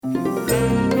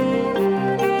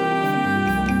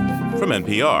From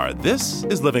NPR, this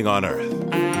is Living on Earth.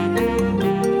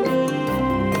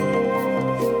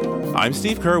 I'm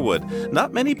Steve Curwood.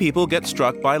 Not many people get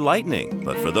struck by lightning,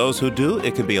 but for those who do,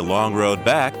 it can be a long road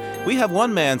back. We have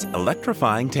one man's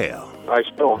electrifying tale. I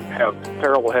still have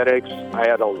terrible headaches. I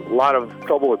had a lot of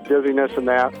trouble with dizziness and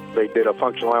that. They did a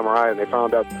functional MRI and they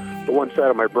found out the one side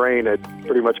of my brain had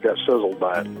pretty much got sizzled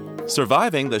by it.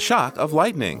 Surviving the shock of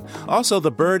lightning. Also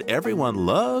the bird everyone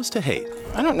loves to hate.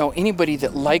 I don't know anybody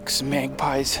that likes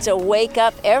magpies. To wake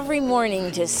up every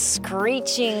morning to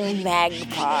screeching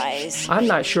magpies. I'm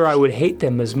not sure I would hate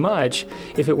them as much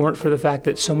if it weren't for the fact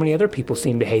that so many other people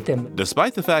seem to hate them.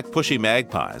 Despite the fact pushy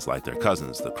magpies, like their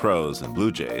cousins, the crows and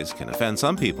blue jays, can offend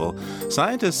some people,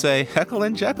 scientists say Heckle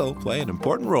and Jekyll play an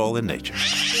important role in nature.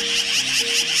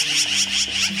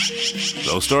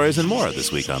 Those stories and more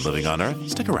this week on Living on Earth.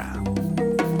 Stick around.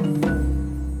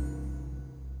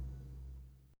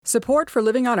 Support for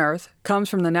Living on Earth comes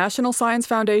from the National Science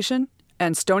Foundation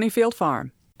and Stonyfield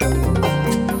Farm.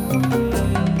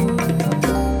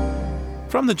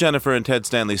 From the Jennifer and Ted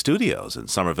Stanley Studios in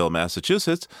Somerville,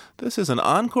 Massachusetts, this is an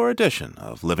encore edition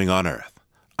of Living on Earth.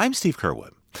 I'm Steve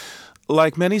Curwood.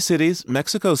 Like many cities,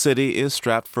 Mexico City is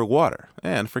strapped for water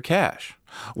and for cash.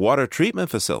 Water treatment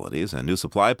facilities and new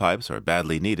supply pipes are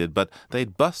badly needed, but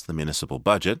they'd bust the municipal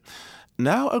budget.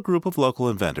 Now a group of local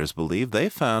inventors believe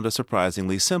they've found a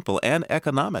surprisingly simple and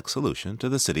economic solution to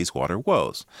the city's water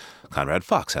woes. Conrad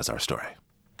Fox has our story.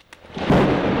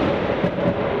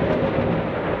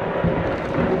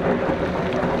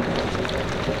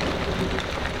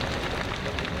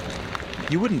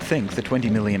 You wouldn't think the 20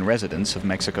 million residents of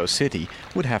Mexico City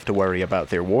would have to worry about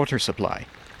their water supply.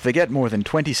 They get more than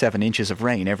 27 inches of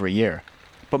rain every year,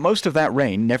 but most of that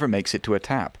rain never makes it to a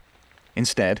tap.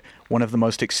 Instead, one of the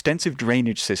most extensive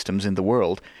drainage systems in the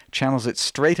world channels it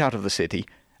straight out of the city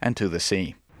and to the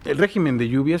sea. El régimen de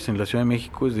lluvias en la Ciudad de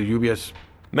México es de lluvias.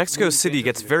 Mexico City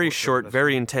gets very short,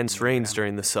 very intense rains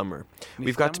during the summer.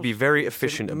 We've got to be very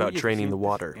efficient about draining the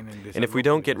water. And if we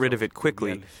don't get rid of it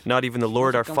quickly, not even the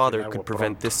Lord our Father could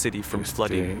prevent this city from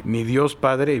flooding. Ni Dios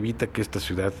Padre evita que esta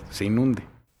ciudad se inunde.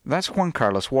 That's Juan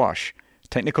Carlos Wash,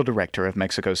 technical director of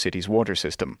Mexico City's water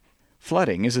system.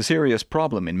 Flooding is a serious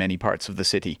problem in many parts of the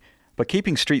city, but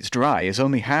keeping streets dry is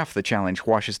only half the challenge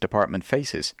Wash's department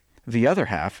faces. The other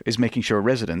half is making sure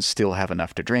residents still have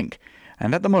enough to drink.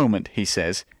 And at the moment, he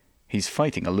says, he's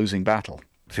fighting a losing battle.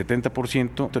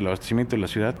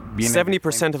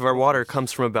 70% of our water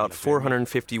comes from about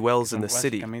 450 wells in the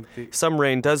city. Some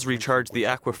rain does recharge the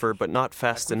aquifer, but not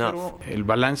fast enough. El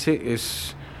balance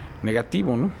es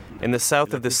negativo, ¿no? In the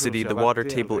south of the city, the water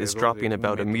table is dropping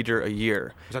about a meter a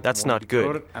year. That's not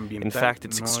good. In fact,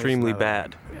 it's extremely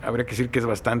bad.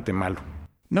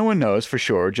 No one knows for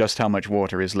sure just how much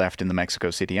water is left in the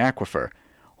Mexico City aquifer,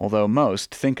 although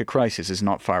most think a crisis is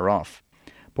not far off.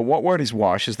 But what worries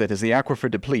Wash is that as the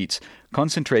aquifer depletes,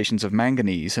 concentrations of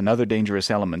manganese and other dangerous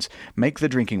elements make the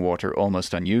drinking water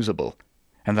almost unusable.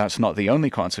 And that's not the only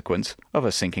consequence of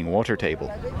a sinking water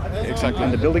table. Exactly.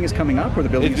 And the building is coming up, or the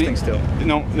building is staying still?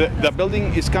 No, the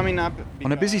building is coming up.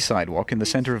 On a busy sidewalk in the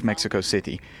center of Mexico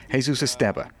City, Jesus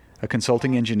Esteba, a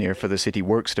consulting engineer for the City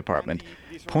Works Department,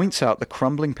 points out the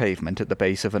crumbling pavement at the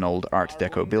base of an old Art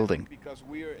Deco building.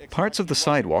 Parts of the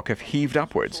sidewalk have heaved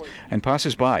upwards, and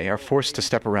passers-by are forced to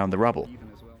step around the rubble.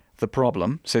 The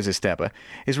problem, says Esteba,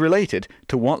 is related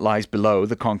to what lies below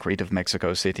the concrete of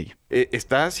Mexico City. It's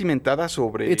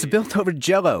built over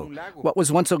jello, what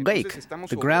was once a lake.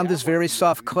 The ground is very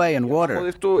soft clay and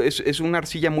water.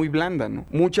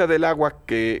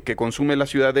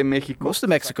 Most of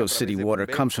Mexico City water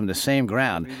comes from the same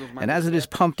ground, and as it is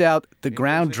pumped out, the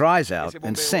ground dries out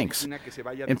and sinks.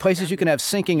 In places you can have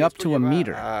sinking up to a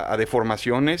meter.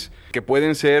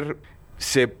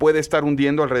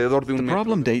 The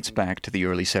problem dates back to the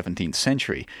early 17th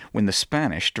century, when the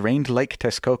Spanish drained Lake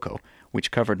Texcoco,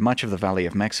 which covered much of the Valley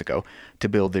of Mexico, to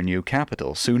build their new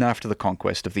capital soon after the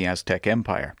conquest of the Aztec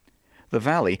Empire. The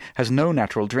valley has no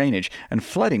natural drainage, and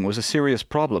flooding was a serious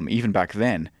problem even back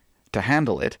then. To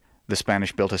handle it, the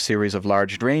Spanish built a series of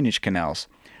large drainage canals.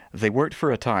 They worked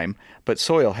for a time, but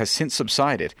soil has since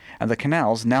subsided, and the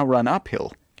canals now run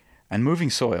uphill. And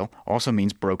moving soil also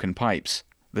means broken pipes.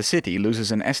 The city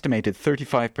loses an estimated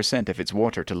 35% of its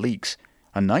water to leaks,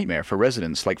 a nightmare for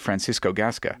residents like Francisco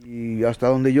Gasca.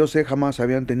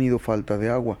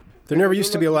 There never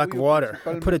used to be a lack of water.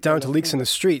 Put it down to leaks in the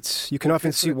streets. You can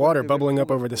often see water bubbling up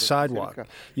over the sidewalk.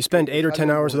 You spend 8 or 10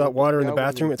 hours without water in the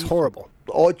bathroom, it's horrible.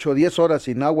 But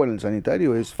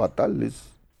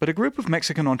a group of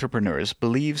Mexican entrepreneurs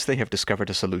believes they have discovered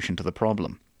a solution to the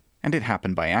problem. And it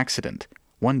happened by accident.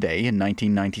 One day in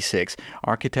 1996,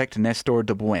 architect Nestor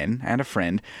de Buen and a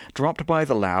friend dropped by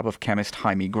the lab of chemist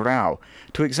Jaime Grau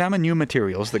to examine new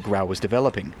materials that Grau was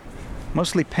developing,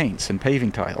 mostly paints and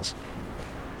paving tiles.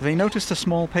 They noticed a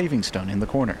small paving stone in the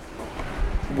corner.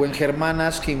 When Germán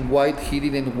asked him why he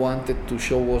didn't want to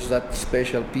show us that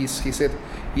special piece, he said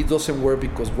it doesn't work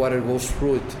because water goes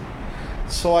through it.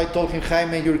 So I told him,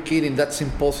 Jaime, you're kidding, that's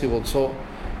impossible. So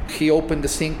he opened the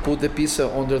sink, put the piece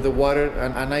under the water,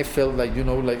 and I felt like,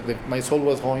 my soul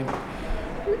was going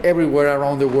everywhere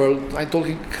around the world. I told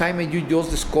him, Jaime, you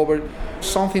just discovered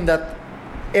something that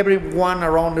everyone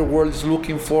around the world is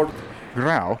looking for.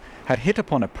 Grau had hit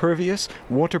upon a pervious,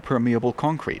 water-permeable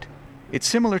concrete. It's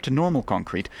similar to normal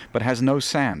concrete, but has no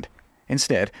sand.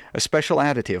 Instead, a special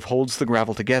additive holds the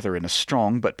gravel together in a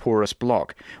strong but porous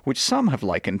block, which some have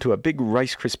likened to a big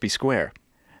Rice Krispie square.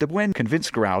 De Buen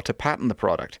convinced Grau to patent the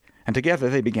product, and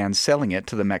together they began selling it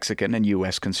to the Mexican and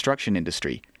U.S. construction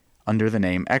industry, under the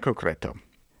name Ecocreto.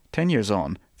 10 years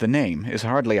on, the name is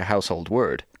hardly a household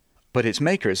word, but its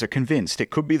makers are convinced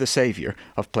it could be the savior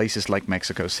of places like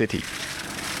Mexico City.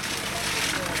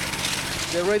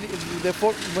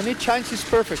 When it shines, it's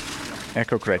perfect.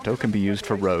 Ecocreto can be used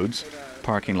for roads,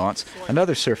 parking lots, and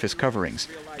other surface coverings,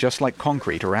 just like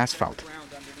concrete or asphalt.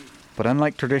 But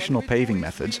unlike traditional paving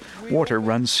methods, water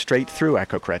runs straight through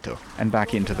Ecocreto and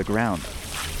back into the ground.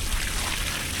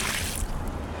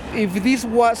 If this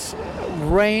was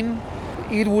rain,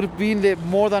 it would have been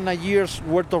more than a year's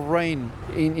worth of rain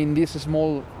in this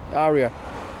small area.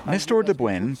 Nestor de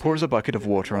Buen pours a bucket of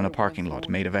water on a parking lot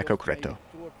made of Ecocreto.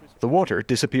 The water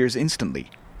disappears instantly,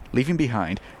 leaving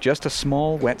behind just a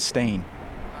small wet stain.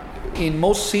 In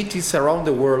most cities around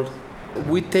the world,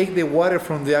 we take the water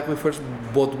from the aquifers,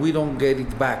 but we don't get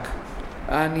it back.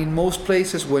 And in most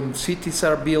places, when cities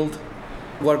are built,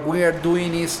 what we are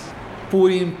doing is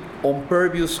putting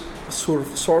impervious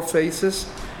surfaces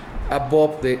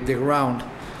above the ground,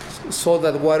 so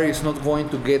that water is not going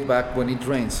to get back when it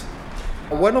rains.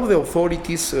 One of the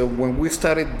authorities, when we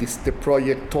started the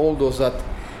project, told us that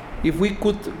if we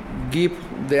could give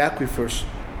the aquifers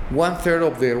 1/3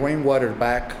 of the rainwater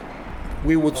back,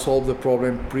 we would solve the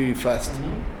problem pretty fast.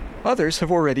 Others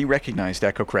have already recognized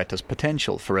Ecocreto's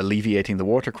potential for alleviating the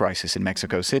water crisis in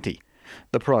Mexico City.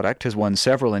 The product has won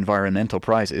several environmental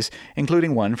prizes,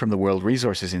 including one from the World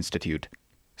Resources Institute.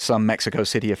 Some Mexico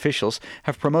City officials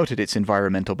have promoted its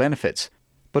environmental benefits,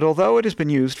 but although it has been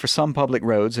used for some public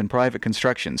roads and private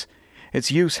constructions,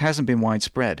 its use hasn't been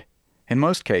widespread. In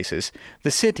most cases, the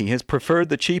city has preferred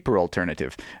the cheaper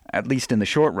alternative, at least in the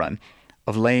short run,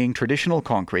 of laying traditional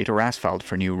concrete or asphalt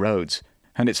for new roads.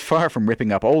 And it's far from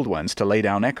ripping up old ones to lay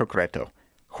down Ecocreto.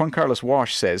 Juan Carlos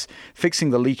Wash says fixing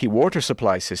the leaky water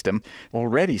supply system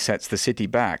already sets the city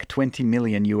back $20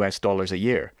 million a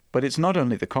year. But it's not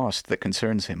only the cost that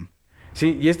concerns him.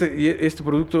 Sí, y este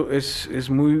producto es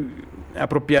muy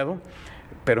apropiado,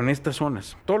 pero en estas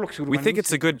zonas. We think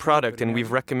it's a good product and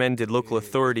we've recommended local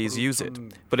authorities use it,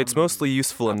 but it's mostly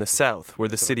useful in the south, where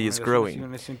the city is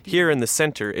growing. Here in the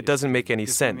center, it doesn't make any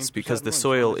sense because the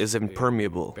soil is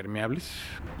impermeable.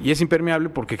 Y es impermeable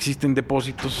porque existen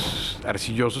depósitos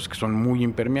arcillosos que son muy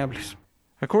impermeables.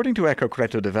 According to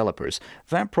Ecocreto developers,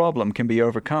 that problem can be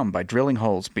overcome by drilling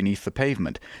holes beneath the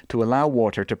pavement to allow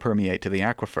water to permeate to the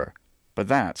aquifer. But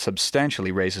that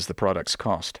substantially raises the product's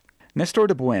cost. Nestor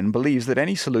de Buen believes that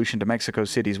any solution to Mexico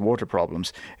City's water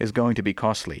problems is going to be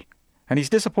costly, and he's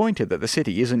disappointed that the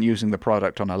city isn't using the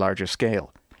product on a larger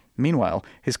scale. Meanwhile,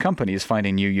 his company is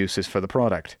finding new uses for the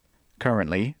product.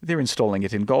 Currently, they're installing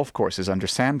it in golf courses under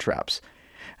sand traps,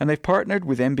 and they've partnered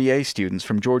with MBA students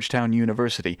from Georgetown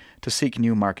University to seek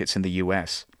new markets in the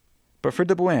U.S. But for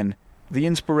de Buen, the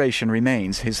inspiration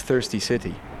remains his thirsty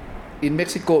city. In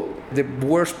Mexico, the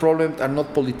worst problems are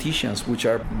not politicians, which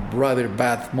are rather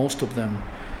bad, most of them.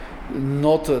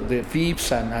 Not the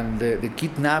thieves and the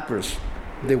kidnappers.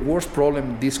 The worst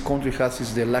problem this country has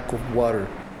is the lack of water.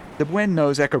 De Buen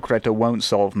knows Ecocreto won't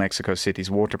solve Mexico City's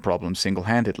water problem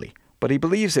single-handedly, but he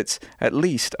believes it's at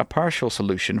least a partial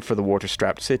solution for the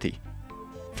water-strapped city.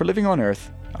 For Living on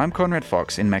Earth, I'm Conrad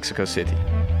Fox in Mexico City.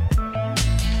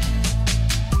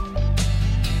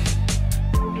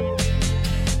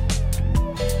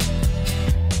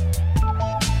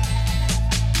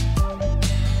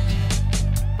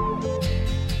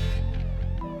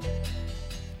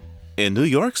 In New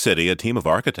York City, a team of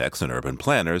architects and urban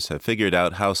planners have figured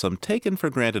out how some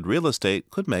taken-for-granted real estate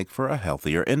could make for a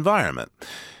healthier environment.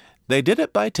 They did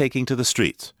it by taking to the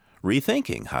streets,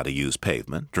 rethinking how to use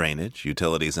pavement, drainage,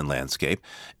 utilities, and landscape,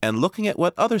 and looking at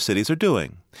what other cities are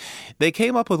doing. They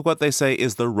came up with what they say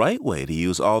is the right way to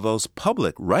use all those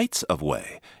public rights of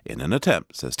way in an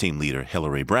attempt, says team leader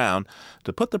Hillary Brown,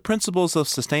 to put the principles of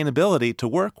sustainability to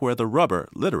work where the rubber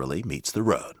literally meets the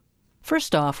road.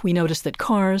 First off, we noticed that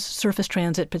cars, surface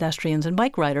transit, pedestrians, and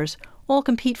bike riders all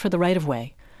compete for the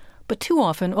right-of-way. But too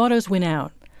often, autos win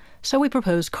out. So we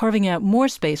proposed carving out more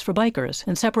space for bikers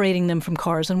and separating them from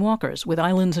cars and walkers with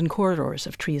islands and corridors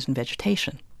of trees and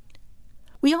vegetation.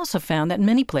 We also found that in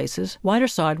many places, wider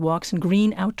sidewalks and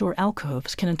green outdoor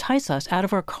alcoves can entice us out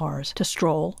of our cars to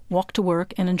stroll, walk to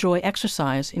work, and enjoy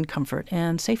exercise in comfort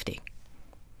and safety.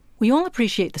 We all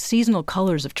appreciate the seasonal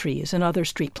colors of trees and other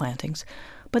street plantings,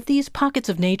 but these pockets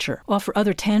of nature offer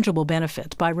other tangible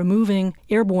benefits by removing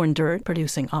airborne dirt,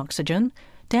 producing oxygen,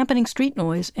 dampening street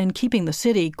noise, and keeping the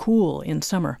city cool in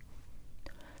summer.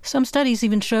 Some studies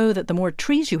even show that the more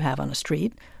trees you have on a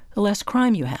street, the less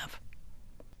crime you have.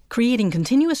 Creating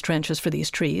continuous trenches for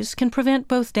these trees can prevent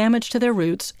both damage to their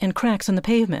roots and cracks in the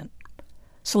pavement.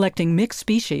 Selecting mixed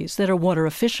species that are water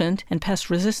efficient and pest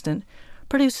resistant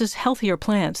produces healthier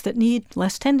plants that need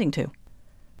less tending to.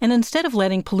 And instead of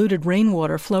letting polluted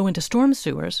rainwater flow into storm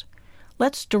sewers,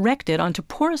 let's direct it onto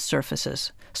porous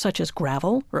surfaces, such as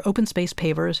gravel or open space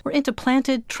pavers, or into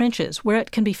planted trenches where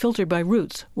it can be filtered by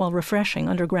roots while refreshing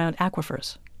underground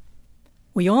aquifers.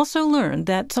 We also learned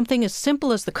that something as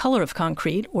simple as the color of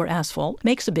concrete or asphalt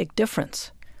makes a big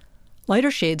difference.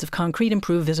 Lighter shades of concrete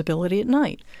improve visibility at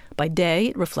night. By day,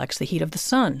 it reflects the heat of the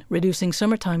sun, reducing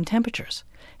summertime temperatures.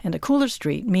 And a cooler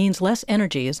street means less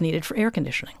energy is needed for air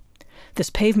conditioning. This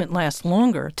pavement lasts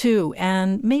longer, too,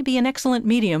 and may be an excellent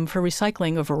medium for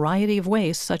recycling a variety of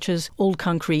waste such as old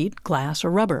concrete, glass,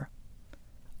 or rubber.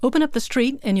 Open up the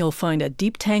street and you'll find a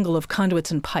deep tangle of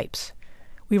conduits and pipes.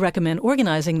 We recommend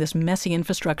organizing this messy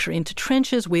infrastructure into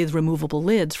trenches with removable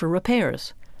lids for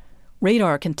repairs.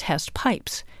 Radar can test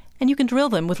pipes, and you can drill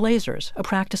them with lasers, a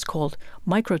practice called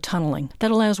microtunneling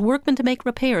that allows workmen to make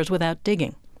repairs without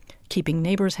digging, keeping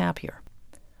neighbors happier.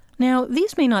 Now,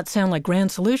 these may not sound like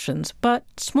grand solutions, but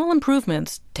small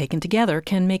improvements taken together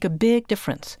can make a big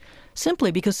difference, simply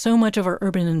because so much of our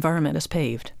urban environment is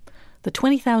paved. The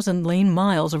 20,000 lane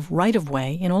miles of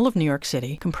right-of-way in all of New York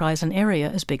City comprise an area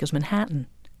as big as Manhattan.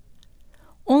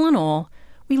 All in all,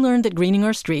 we learned that greening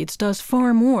our streets does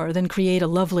far more than create a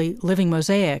lovely living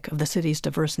mosaic of the city's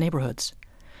diverse neighborhoods.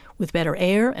 With better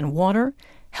air and water,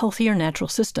 healthier natural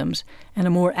systems, and a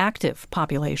more active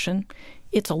population,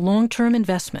 it's a long-term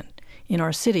investment in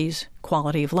our city's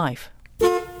quality of life.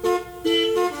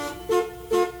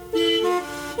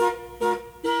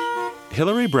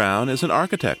 Hillary Brown is an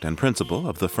architect and principal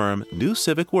of the firm New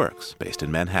Civic Works, based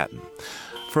in Manhattan.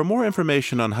 For more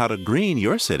information on how to green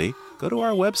your city, go to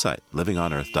our website,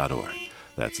 livingonearth.org.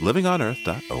 That's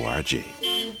livingonearth.org.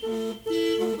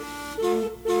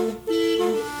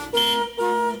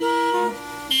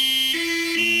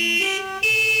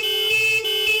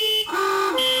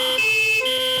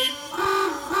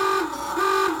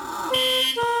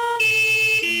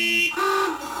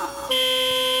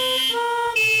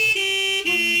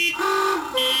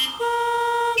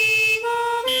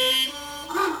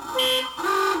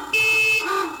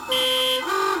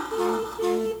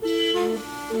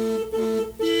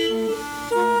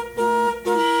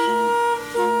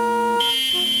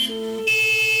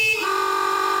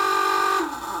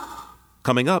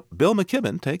 Coming up, Bill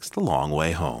McKibben takes the long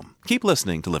way home. Keep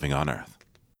listening to Living on Earth.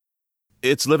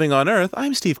 It's Living on Earth.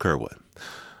 I'm Steve Curwood.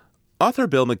 Author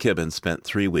Bill McKibben spent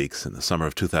 3 weeks in the summer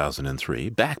of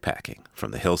 2003 backpacking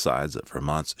from the hillsides of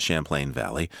Vermont's Champlain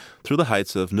Valley through the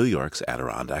heights of New York's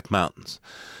Adirondack Mountains.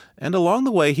 And along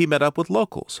the way, he met up with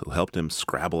locals who helped him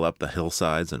scrabble up the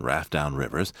hillsides and raft down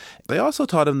rivers. They also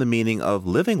taught him the meaning of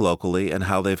living locally and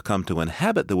how they've come to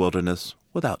inhabit the wilderness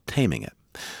without taming it.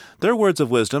 Their words of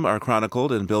wisdom are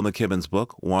chronicled in Bill McKibben's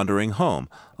book, Wandering Home,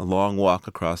 A Long Walk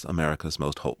Across America's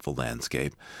Most Hopeful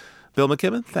Landscape. Bill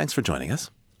McKibben, thanks for joining us.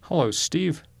 Hello,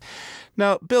 Steve.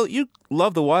 Now, Bill, you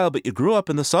love the wild, but you grew up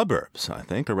in the suburbs, I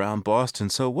think, around Boston.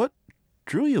 So what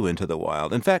drew you into the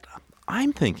wild? In fact,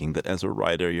 I'm thinking that as a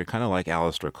writer, you're kind of like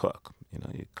Alistair Cook. You know,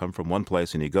 you come from one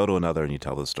place and you go to another and you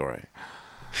tell the story.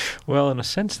 Well, in a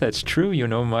sense, that's true. You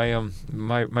know,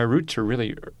 my roots are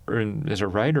really, as a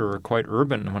writer, are quite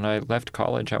urban. When I left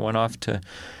college, I went off to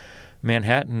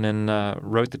Manhattan and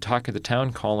wrote the Talk of the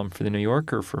Town column for the New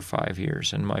Yorker for 5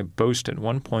 years. And my boast at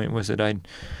one point was that I'd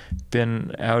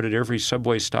been out at every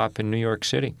subway stop in New York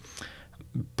City.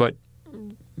 But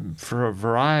for a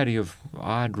variety of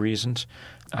odd reasons,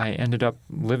 I ended up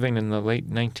living in the late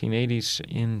 1980s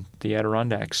in the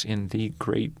Adirondacks, in the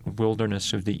great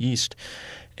wilderness of the East,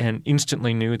 and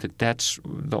instantly knew that that's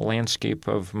the landscape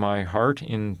of my heart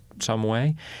in some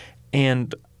way.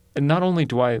 And not only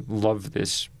do I love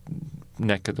this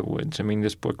neck of the woods, I mean,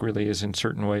 this book really is in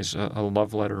certain ways a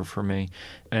love letter for me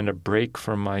and a break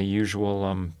from my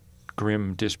usual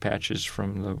grim dispatches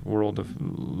from the world of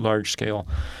large-scale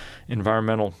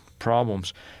environmental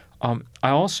problems. I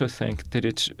also think that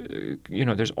it's,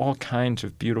 there's all kinds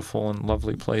of beautiful and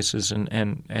lovely places,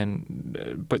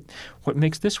 but what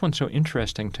makes this one so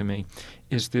interesting to me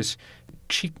is this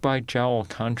cheek-by-jowl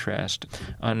contrast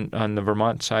on the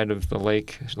Vermont side of the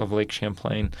Lake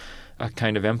Champlain, a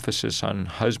kind of emphasis on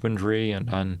husbandry and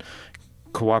on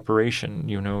cooperation,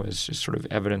 as sort of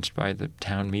evidenced by the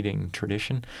town meeting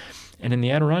tradition. And in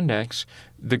the Adirondacks,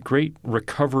 the great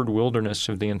recovered wilderness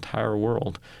of the entire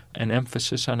world, an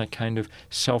emphasis on a kind of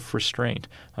self-restraint,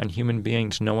 on human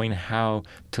beings knowing how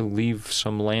to leave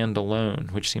some land alone,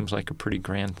 which seems like a pretty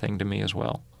grand thing to me as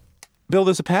well. Bill,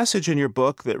 there's a passage in your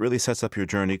book that really sets up your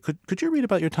journey. Could you read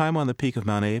about your time on the peak of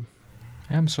Mount Abe?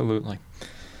 Absolutely.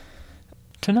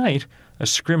 Tonight, a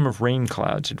scrim of rain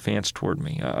clouds advanced toward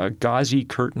me, a gauzy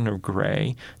curtain of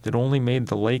gray that only made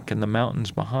the lake and the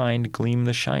mountains behind gleam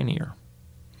the shinier.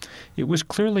 It was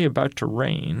clearly about to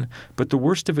rain, but the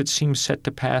worst of it seemed set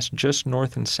to pass just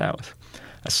north and south,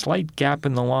 a slight gap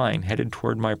in the line headed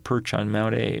toward my perch on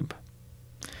Mount Abe.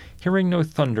 Hearing no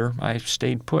thunder, I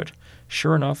stayed put.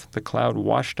 Sure enough, the cloud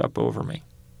washed up over me.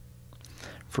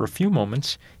 For a few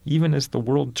moments, even as the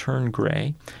world turned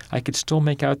gray, I could still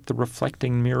make out the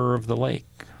reflecting mirror of the lake.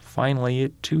 Finally,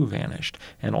 it too vanished,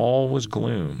 and all was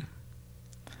gloom.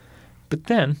 But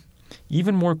then,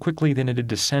 even more quickly than it had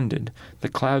descended, the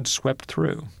cloud swept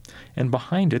through, and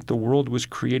behind it the world was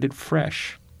created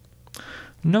fresh.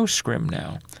 No scrim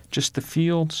now, just the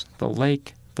fields, the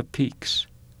lake, the peaks.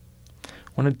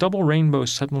 When a double rainbow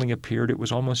suddenly appeared, it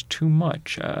was almost too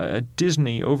much, a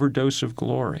Disney overdose of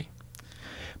glory.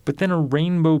 But then a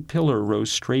rainbow pillar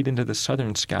rose straight into the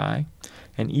southern sky,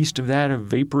 and east of that a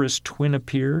vaporous twin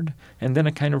appeared, and then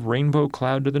a kind of rainbow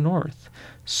cloud to the north.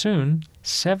 Soon,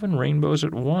 7 rainbows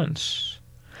at once.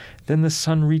 Then the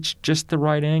sun reached just the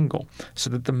right angle,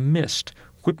 so that the mist,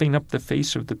 whipping up the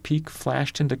face of the peak,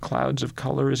 flashed into clouds of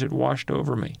color as it washed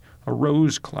over me, a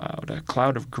rose cloud, a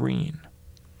cloud of green.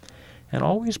 And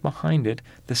always behind it,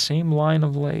 the same line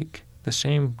of lake, the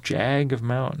same jag of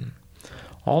mountain.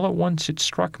 All at once it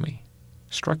struck me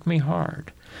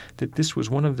hard, that this was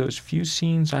one of those few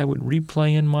scenes I would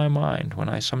replay in my mind when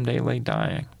I someday lay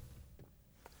dying.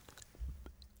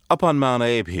 Up on Mount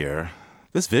Abe here,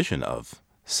 this vision of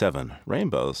 7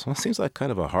 rainbows, seems like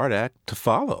kind of a hard act to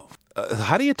follow.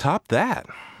 How do you top that?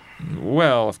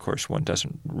 Well, of course, one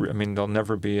doesn't. There'll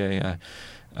never be a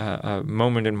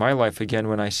moment in my life again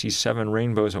when I see 7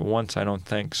 rainbows at once, I don't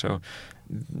think. So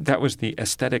that was the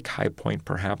aesthetic high point,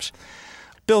 perhaps.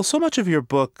 Bill, so much of your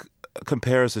book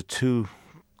compares the 2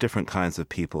 different kinds of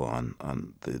people on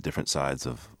the different sides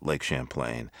of Lake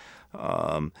Champlain.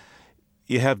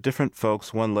 You have different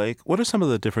folks, one lake. What are some of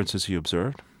the differences you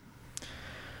observed?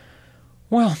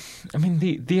 Well,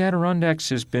 the Adirondacks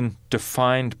has been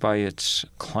defined by its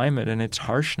climate and its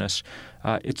harshness.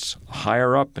 It's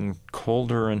higher up and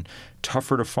colder and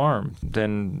tougher to farm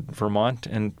than Vermont,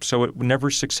 and so it never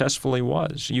successfully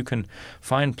was. You can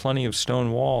find plenty of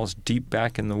stone walls deep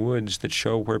back in the woods that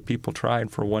show where people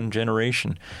tried for one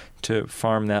generation to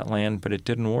farm that land, but it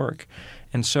didn't work.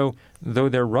 And so, though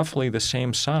they're roughly the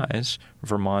same size,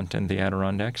 Vermont and the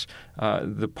Adirondacks,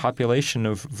 the population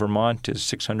of Vermont is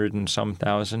 600 and some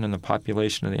thousand, and the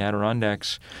population of the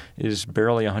Adirondacks is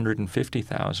barely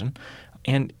 150,000.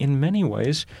 And in many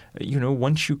ways,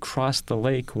 once you cross the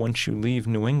lake, once you leave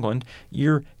New England,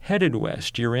 you're headed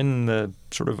west. You're in the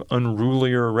sort of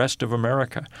unrulier rest of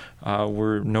America.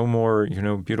 We're no more,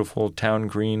 beautiful town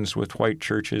greens with white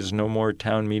churches, no more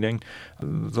town meeting.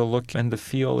 The look and the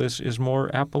feel is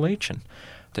more Appalachian.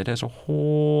 That has a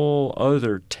whole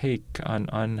other take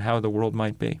on how the world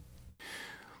might be.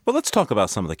 Well, let's talk about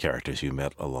some of the characters you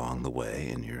met along the way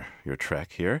in your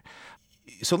trek here.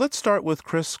 So let's start with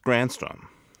Chris Granstrom.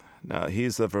 Now,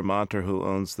 he's a Vermonter who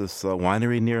owns this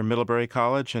winery near Middlebury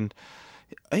College, and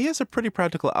he has a pretty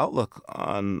practical outlook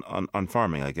on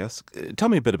farming, I guess. Tell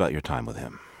me a bit about your time with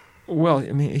him. Well,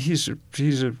 he's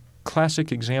a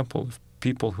classic example of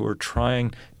people who are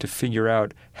trying to figure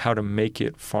out how to make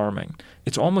it farming.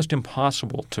 It's almost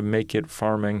impossible to make it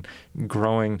farming,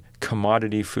 growing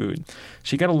commodity food.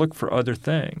 So you got to look for other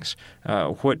things.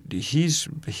 What he's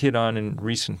hit on in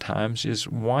recent times is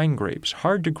wine grapes.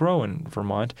 Hard to grow in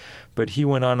Vermont, but he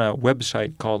went on a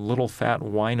website called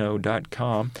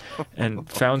littlefatwino.com and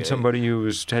found somebody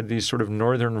who had these sort of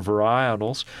northern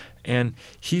varietals, and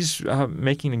he's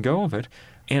making a go of it.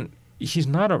 And he's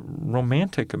not a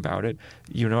romantic about it.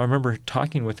 I remember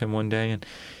talking with him one day, and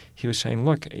he was saying,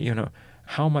 look,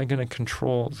 how am I going to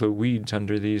control the weeds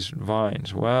under these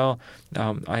vines? Well,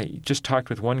 I just talked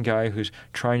with one guy who's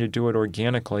trying to do it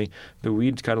organically. The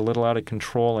weeds got a little out of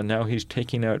control, and now he's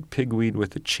taking out pigweed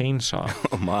with a chainsaw.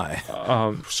 Oh, my.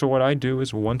 So what I do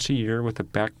is once a year with a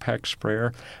backpack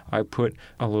sprayer, I put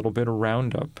a little bit of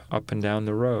Roundup up and down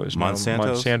the rows.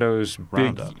 Monsanto's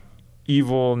Roundup. Big,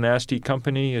 evil, nasty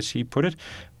company, as he put it.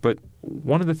 But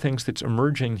one of the things that's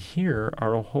emerging here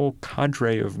are a whole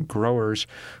cadre of growers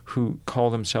who call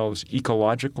themselves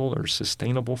ecological or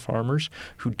sustainable farmers,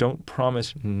 who don't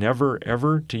promise never,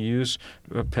 ever to use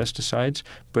pesticides,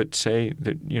 but say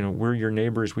that, we're your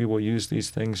neighbors, we will use these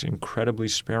things incredibly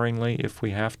sparingly if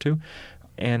we have to.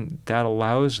 And that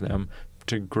allows them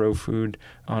to grow food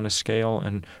on a scale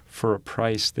and for a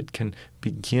price that can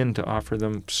begin to offer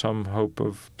them some hope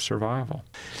of survival.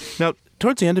 Now,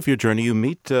 towards the end of your journey, you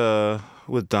meet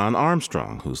with Don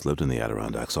Armstrong, who's lived in the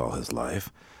Adirondacks all his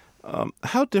life.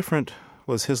 How different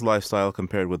was his lifestyle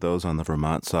compared with those on the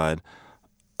Vermont side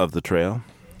of the trail?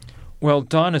 Well,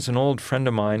 Don is an old friend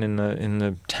of mine in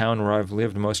the town where I've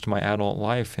lived most of my adult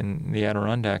life, in the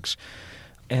Adirondacks.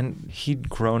 And he'd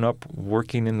grown up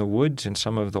working in the woods in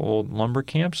some of the old lumber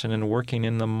camps and then working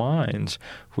in the mines,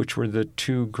 which were the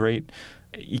two great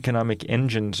economic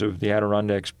engines of the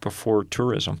Adirondacks before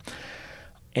tourism.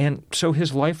 And so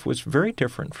his life was very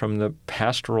different from the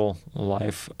pastoral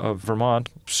life of Vermont.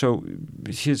 So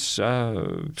his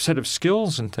set of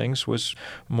skills and things was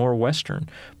more Western.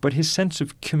 But his sense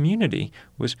of community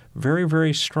was very,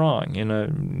 very strong in a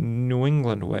New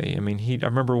England way. I mean, I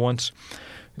remember once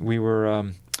we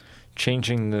were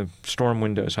changing the storm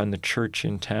windows on the church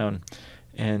in town.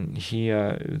 And he,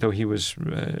 though he was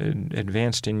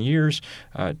advanced in years,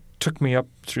 took me up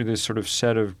through this sort of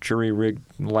set of jury-rigged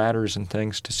ladders and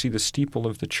things to see the steeple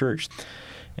of the church.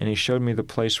 And he showed me the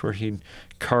place where he'd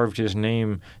carved his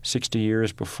name 60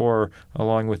 years before,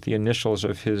 along with the initials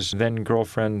of his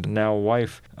then-girlfriend, now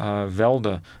wife,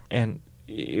 Velda. And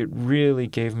it really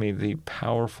gave me the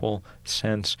powerful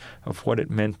sense of what it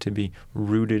meant to be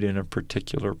rooted in a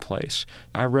particular place.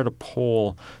 I read a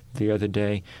poll the other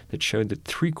day that showed that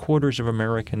 3/4 of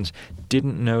Americans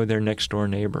didn't know their next-door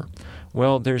neighbor.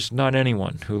 Well, there's not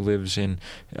anyone who lives in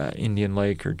Indian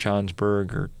Lake or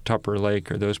Johnsburg or Tupper Lake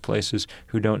or those places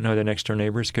who don't know their next-door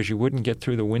neighbors, because you wouldn't get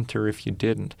through the winter if you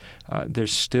didn't.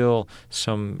 There's still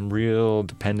some real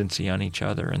dependency on each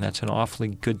other, and that's an awfully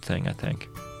good thing, I think.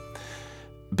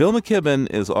 Bill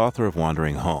McKibben is author of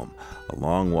Wandering Home, a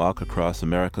long walk across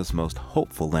America's most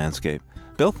hopeful landscape.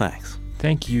 Bill, thanks.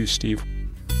 Thank you, Steve.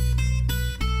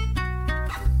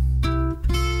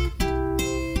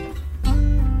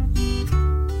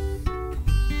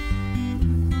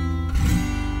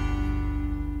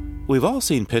 We've all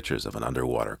seen pictures of an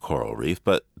underwater coral reef,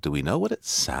 but do we know what it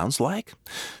sounds like?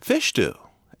 Fish do.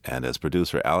 And as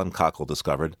producer Alan Cockle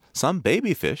discovered, some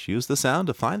baby fish use the sound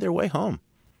to find their way home.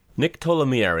 Nick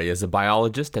Tolomieri is a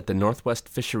biologist at the Northwest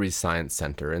Fisheries Science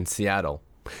Center in Seattle.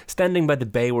 Standing by the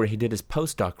bay where he did his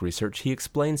postdoc research, he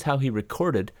explains how he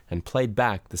recorded and played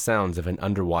back the sounds of an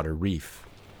underwater reef.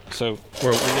 So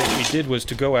what we did was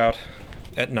to go out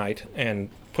at night and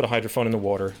put a hydrophone in the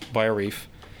water by a reef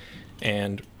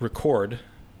and record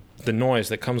the noise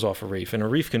that comes off a reef. And a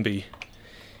reef can be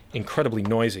incredibly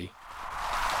noisy.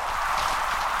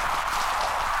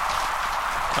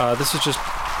 This is just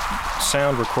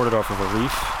sound recorded off of a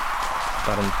reef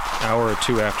about an hour or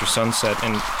two after sunset,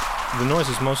 and the noise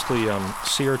is mostly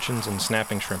sea urchins and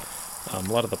snapping shrimp. A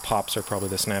lot of the pops are probably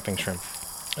the snapping shrimp,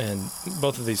 and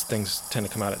both of these things tend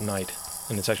to come out at night,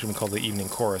 and it's actually been called the evening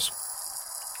chorus.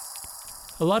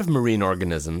 A lot of marine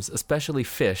organisms, especially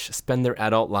fish, spend their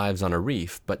adult lives on a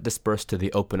reef but disperse to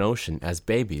the open ocean as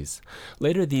babies.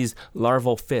 Later, these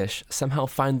larval fish somehow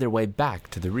find their way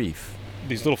back to the reef.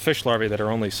 These little fish larvae that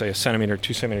are only, say, 1 centimeter,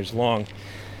 2 centimeters long,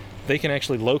 they can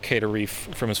actually locate a reef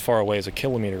from as far away as 1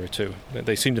 kilometer or 2.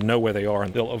 They seem to know where they are,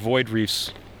 and they'll avoid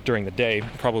reefs during the day,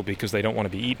 probably because they don't want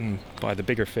to be eaten by the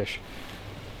bigger fish.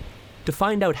 To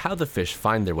find out how the fish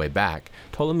find their way back,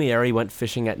 Tolomieri went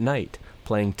fishing at night,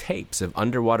 playing tapes of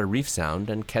underwater reef sound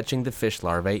and catching the fish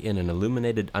larvae in an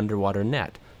illuminated underwater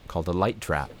net called a light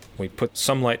trap. We put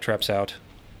some light traps out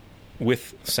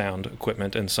with sound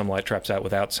equipment and some light traps out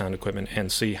without sound equipment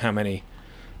and see how many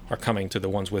are coming to the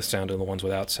ones with sound and the ones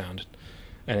without sound.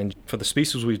 And for the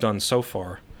species we've done so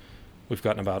far, we've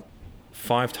gotten about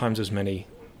 5 times as many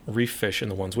reef fish in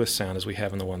the ones with sound as we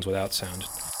have in the ones without sound.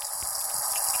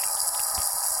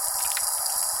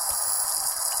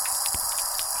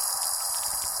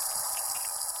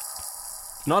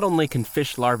 Not only can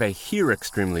fish larvae hear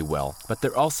extremely well, but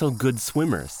they're also good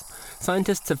swimmers.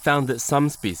 Scientists have found that some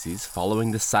species,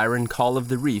 following the siren call of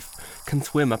the reef, can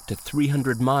swim up to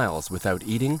 300 miles without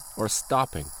eating or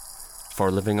stopping. For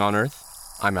Living on Earth,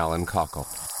 I'm Alan Cockle.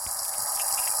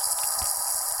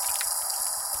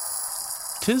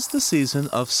 'Tis the season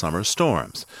of summer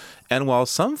storms, and while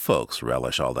some folks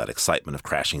relish all that excitement of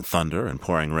crashing thunder and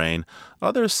pouring rain,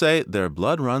 others say their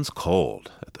blood runs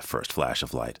cold at the first flash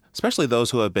of light, especially those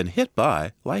who have been hit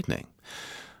by lightning.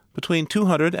 Between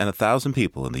 200 and 1,000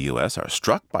 people in the U.S. are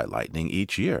struck by lightning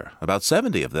each year. About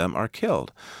 70 of them are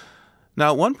killed.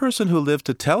 Now, one person who lived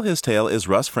to tell his tale is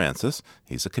Russ Francis.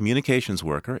 He's a communications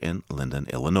worker in Linden,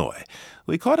 Illinois.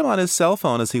 We caught him on his cell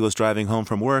phone as he was driving home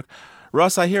from work.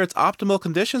 Russ, I hear it's optimal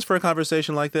conditions for a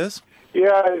conversation like this?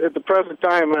 Yeah, at the present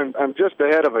time, I'm just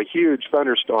ahead of a huge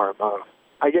thunderstorm.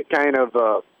 I get kind of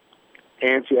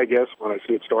antsy, I guess, when I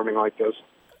see it storming like this.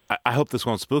 I hope this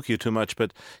won't spook you too much,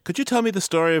 but could you tell me the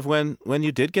story of when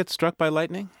you did get struck by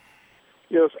lightning?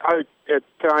 Yes, at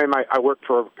the time I worked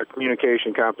for a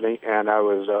communication company, and I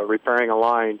was repairing a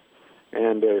line,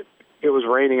 and it was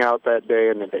raining out that day,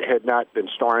 and it had not been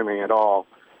storming at all.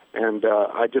 And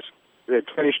I just had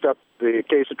finished up the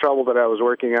case of trouble that I was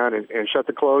working on and shut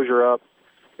the closure up,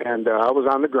 and I was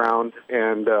on the ground,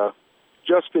 and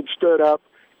just had stood up,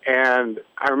 and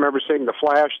I remember seeing the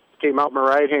flash came out my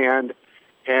right hand,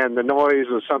 and the noise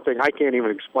was something I can't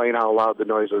even explain how loud the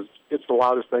noise is. It's the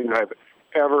loudest thing that I've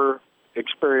ever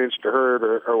experienced or heard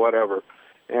or whatever.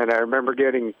 And I remember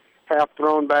getting half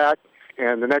thrown back,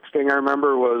 and the next thing I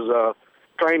remember was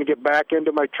trying to get back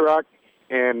into my truck,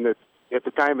 and at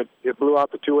the time it blew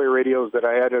out the two-way radios that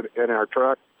I had in our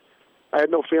truck. I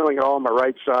had no feeling at all on my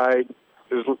right side.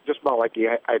 It was just about like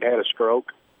I'd had a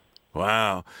stroke.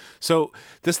 Wow. So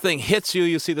this thing hits you,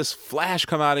 you see this flash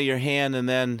come out of your hand, and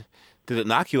then did it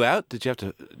knock you out? Did you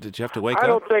have to wake up? I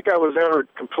don't think I was ever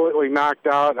completely knocked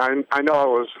out. I know I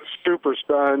was super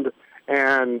stunned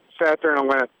and sat there and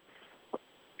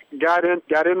got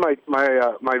in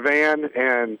my van,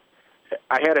 and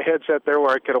I had a headset there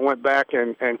where I could have went back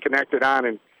and connected on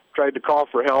and tried to call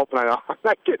for help, and I'm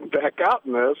not getting back out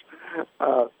in this.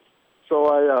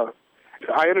 So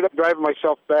I ended up driving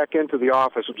myself back into the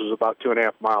office, which was about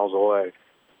 2.5 miles away.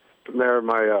 From there,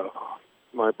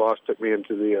 my boss took me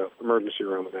into the emergency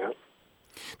room and that.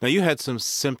 Now, you had some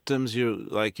symptoms.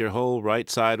 Your whole right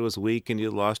side was weak and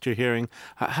you lost your hearing.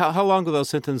 How long do those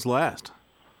symptoms last?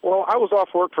 Well, I was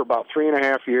off work for about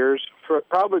 3.5 years. For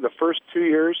probably the first 2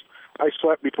 years, I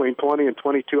slept between 20 and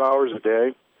 22 hours a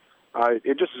day.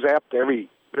 It just zapped every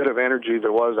bit of energy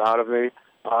there was out of me.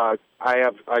 I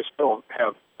still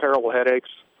have terrible headaches.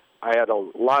 I had a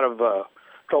lot of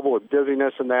trouble with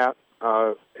dizziness and that.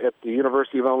 At the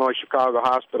University of Illinois Chicago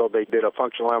Hospital, they did a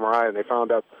functional MRI, and they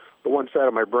found out the one side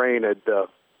of my brain had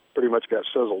pretty much got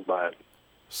sizzled by it.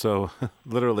 So,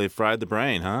 literally fried the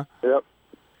brain, huh? Yep.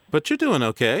 But you're doing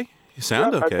okay. You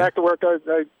sound okay. I'm back to work.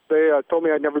 They told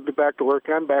me I'd never be back to work.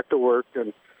 I'm back to work,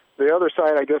 and the other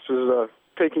side, I guess, is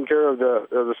taking care of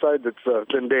the side that's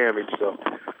been damaged. So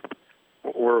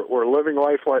we're living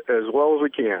life as well as we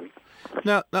can.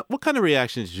 Now, what kind of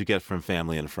reactions did you get from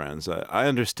family and friends? I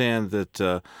understand that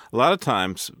a lot of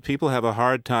times people have a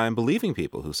hard time believing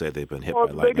people who say they've been hit by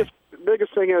lightning. The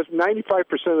biggest thing is 95%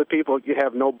 of the people, you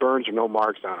have no burns or no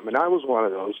marks on them, and I was one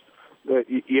of those. That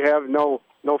you have no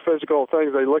physical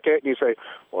things. They look at you and you say,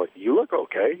 well, you look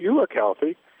okay. You look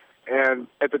healthy. And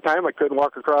at the time, I couldn't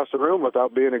walk across the room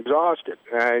without being exhausted.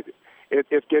 And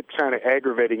it gets kind of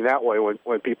aggravating that way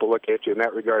when people look at you in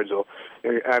that regard. So,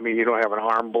 I mean, you don't have an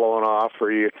arm blown off,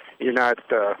 or you're not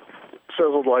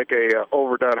sizzled like a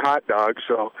overdone hot dog.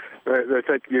 So they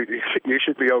think you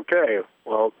should be okay.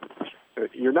 Well,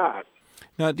 you're not.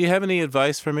 Now, do you have any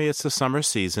advice for me? It's the summer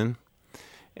season,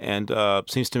 and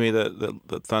it seems to me that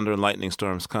the thunder and lightning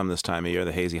storms come this time of year,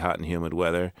 the hazy, hot, and humid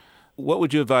weather. What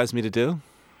would you advise me to do?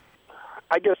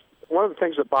 I guess one of the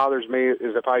things that bothers me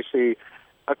is if I see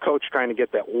a coach trying to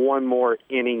get that one more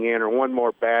inning in, or one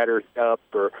more batter up,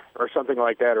 or something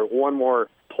like that, or one more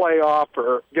playoff,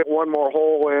 or get one more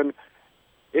hole in.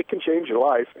 It can change your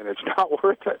life, and it's not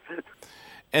worth it.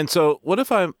 And so what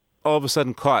if I'm all of a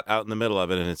sudden caught out in the middle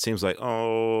of it, and it seems like,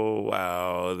 oh,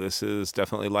 wow, this is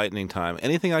definitely lightning time.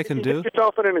 Anything I can do? Get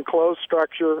yourself in an enclosed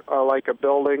structure like a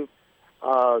building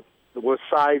with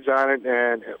sides on it,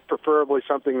 and preferably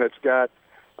something that's got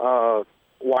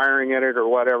wiring in it or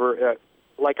whatever.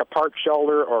 Like a park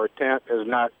shelter or a tent is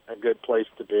not a good place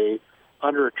to be.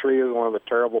 Under a tree is one of the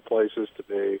terrible places to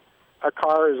be. A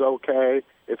car is okay.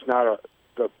 It's not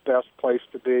the best place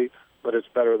to be, but it's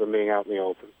better than being out in the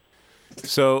open.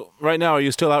 So right now, are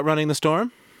you still out running the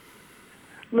storm?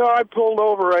 No, I pulled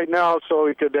over right now so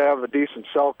we could have a decent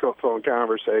cell phone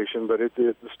conversation, but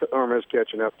the storm is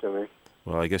catching up to me.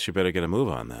 Well, I guess you better get a move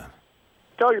on that.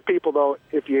 Tell your people, though,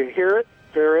 if you hear it,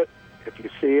 fear it. If you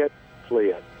see it, flee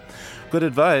it. Good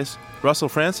advice. Russell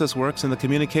Francis works in the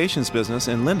communications business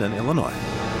in Linden, Illinois.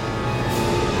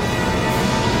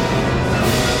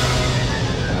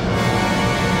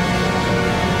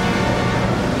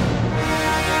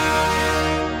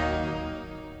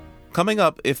 Coming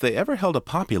up, if they ever held a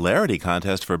popularity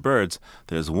contest for birds,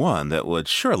 there's one that would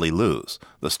surely lose.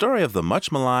 The story of the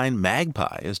much-maligned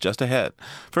magpie is just ahead.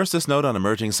 First, this note on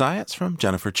emerging science from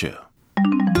Jennifer Chu.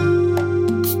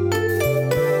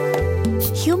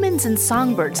 Humans and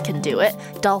songbirds can do it.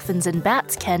 Dolphins and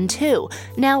bats can too.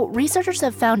 Now, researchers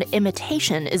have found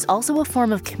imitation is also a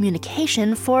form of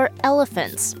communication for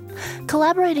elephants.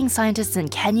 Collaborating scientists in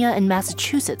Kenya and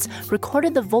Massachusetts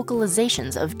recorded the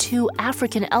vocalizations of two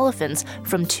African elephants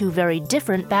from two very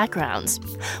different backgrounds.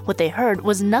 What they heard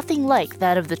was nothing like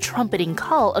that of the trumpeting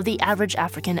call of the average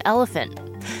African elephant.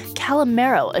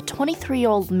 Calamero, a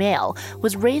 23-year-old male,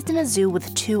 was raised in a zoo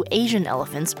with two Asian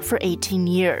elephants for 18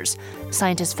 years.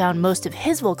 Scientists found most of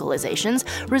his vocalizations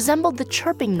resembled the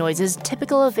chirping noises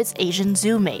typical of its Asian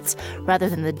zoo mates, rather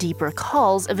than the deeper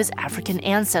calls of his African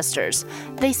ancestors.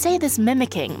 They say this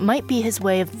mimicking might be his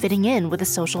way of fitting in with a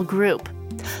social group.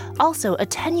 Also, a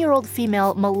 10-year-old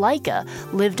female Malaika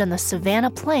lived on the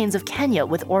savanna plains of Kenya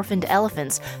with orphaned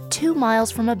elephants 2 miles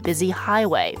from a busy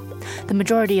highway. The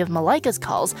majority of Malaika's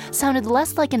calls sounded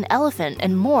less like an elephant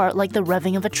and more like the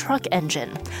revving of a truck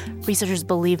engine. Researchers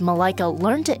believe Malaika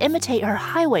learned to imitate her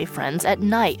highway friends at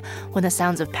night when the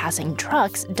sounds of passing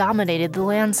trucks dominated the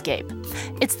landscape.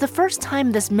 It's the first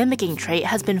time this mimicking trait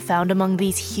has been found among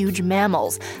these huge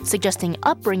mammals, suggesting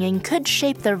upbringing could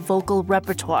shape their vocal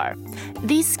repertoire.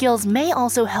 These skills may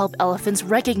also help elephants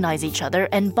recognize each other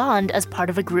and bond as part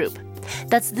of a group.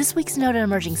 That's this week's Note on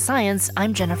Emerging Science.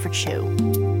 I'm Jennifer Chu.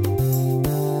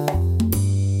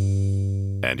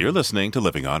 And you're listening to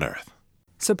Living on Earth.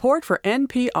 Support for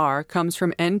NPR comes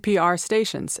from NPR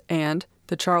stations and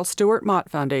the Charles Stewart Mott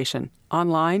Foundation,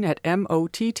 online at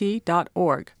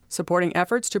mott.org, supporting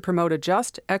efforts to promote a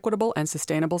just, equitable, and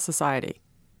sustainable society.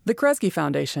 The Kresge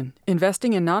Foundation,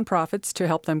 investing in nonprofits to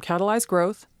help them catalyze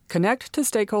growth, connect to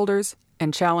stakeholders,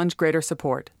 and challenge greater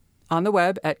support. On the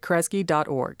web at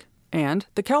kresge.org. And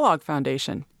the Kellogg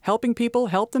Foundation, helping people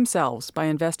help themselves by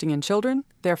investing in children,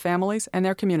 their families, and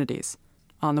their communities.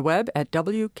 On the web at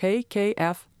wkkf.org.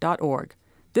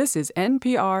 This is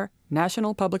NPR,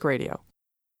 National Public Radio.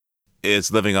 It's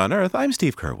Living on Earth. I'm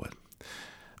Steve Curwood.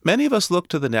 Many of us look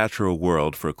to the natural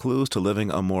world for clues to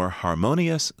living a more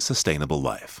harmonious, sustainable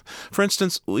life. For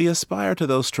instance, we aspire to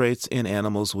those traits in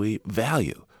animals we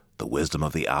value. The wisdom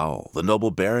of the owl, the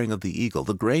noble bearing of the eagle,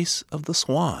 the grace of the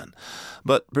swan.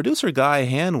 But producer Guy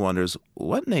Hand wonders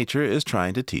what nature is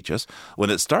trying to teach us when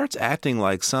it starts acting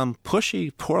like some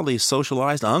pushy, poorly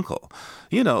socialized uncle.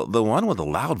 You know, the one with a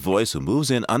loud voice who moves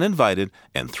in uninvited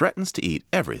and threatens to eat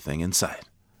everything in sight.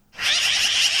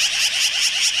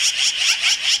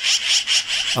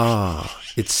 Ah,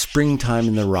 it's springtime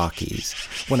in the Rockies,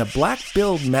 when a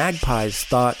black-billed magpie's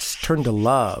thoughts turn to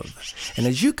love. And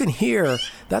as you can hear,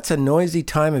 that's a noisy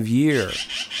time of year.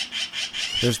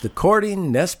 There's the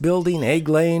courting, nest-building,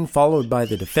 egg-laying, followed by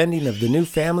the defending of the new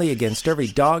family against every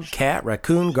dog, cat,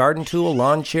 raccoon, garden tool,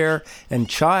 lawn chair, and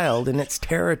child in its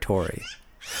territory.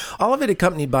 All of it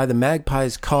accompanied by the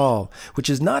magpie's call, which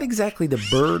is not exactly the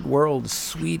bird world's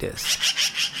sweetest.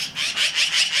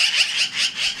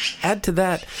 Add to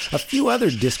that a few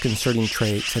other disconcerting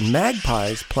traits, and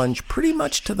magpies plunge pretty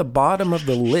much to the bottom of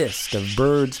the list of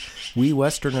birds we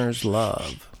Westerners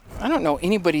love. I don't know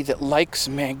anybody that likes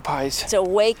magpies. To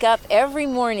wake up every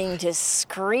morning to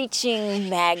screeching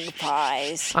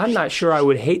magpies. I'm not sure I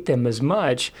would hate them as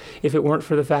much if it weren't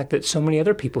for the fact that so many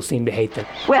other people seem to hate them.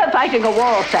 We're fighting a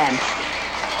war, Sam.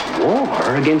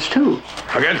 War? Against who?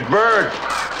 Against birds.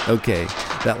 Okay,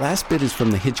 that last bit is from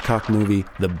the Hitchcock movie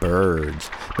The Birds.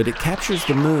 but it captures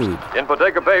the mood. In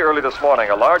Bodega Bay early this morning,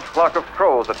 a large flock of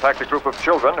crows attacked a group of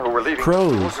children who were leaving.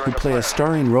 Crows, who play a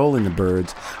starring role in the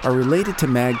birds, are related to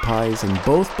magpies and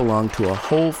both belong to a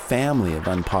whole family of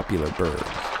unpopular birds.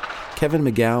 Kevin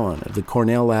McGowan of the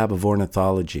Cornell Lab of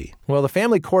Ornithology. Well, the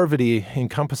family Corvidae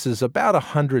encompasses about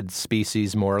 100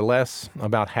 species, more or less.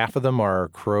 About half of them are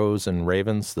crows and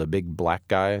ravens, the big black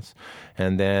guys.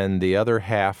 And then the other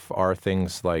half are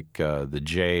things like the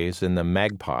jays and the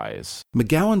magpies.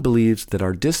 McGowan believes that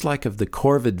our dislike of the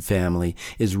corvid family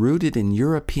is rooted in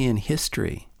European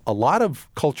history. A lot of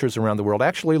cultures around the world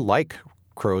actually like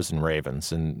crows and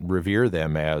ravens and revere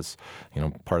them as,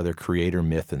 part of their creator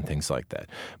myth and things like that.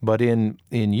 But in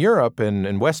Europe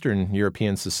and Western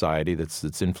European society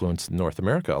that's influenced North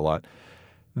America a lot,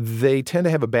 they tend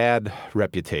to have a bad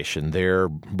reputation. They're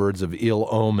birds of ill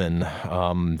omen.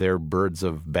 They're birds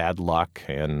of bad luck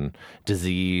and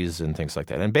disease and things like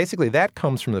that. And basically that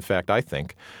comes from the fact, I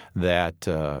think, that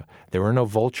there were no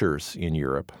vultures in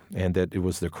Europe and that it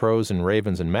was the crows and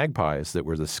ravens and magpies that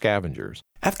were the scavengers.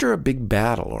 After a big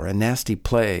battle or a nasty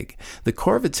plague, the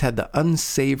corvids had the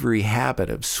unsavory habit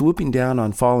of swooping down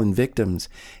on fallen victims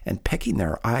and pecking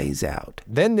their eyes out.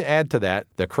 Then add to that,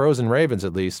 the crows and ravens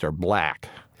at least are black.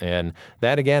 And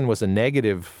that, again, was a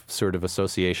negative sort of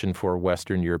association for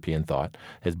Western European thought,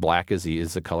 as black is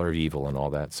the color of evil and all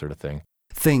that sort of thing.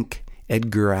 Think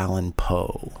Edgar Allan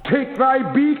Poe. Take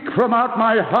thy beak from out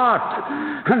my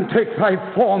heart, and take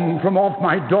thy form from off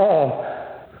my door.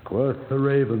 Quoth the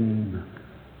raven,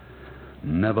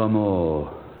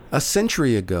 nevermore. A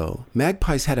century ago,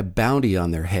 magpies had a bounty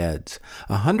on their heads.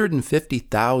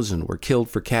 150,000 were killed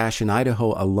for cash in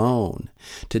Idaho alone.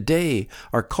 Today,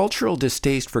 our cultural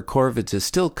distaste for corvids is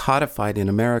still codified in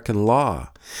American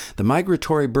law. The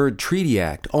Migratory Bird Treaty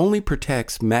Act only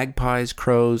protects magpies,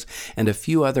 crows, and a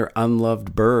few other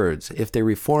unloved birds if they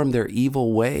reform their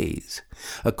evil ways.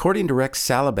 According to Rex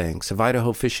Salabanks of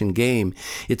Idaho Fish and Game,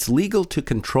 it's legal to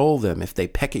control them if they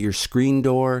peck at your screen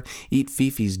door, eat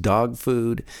Fifi's dog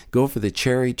food, go for the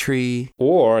cherry tree.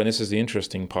 Or, and this is the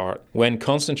interesting part, when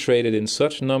concentrated in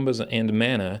such numbers and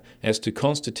manner as to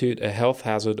constitute a health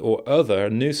hazard or other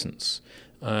nuisance.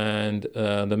 And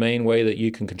the main way that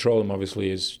you can control them,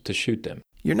 obviously, is to shoot them.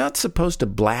 You're not supposed to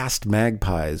blast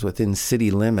magpies within city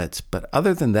limits, but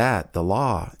other than that, the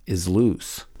law is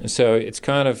loose. And so it's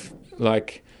kind of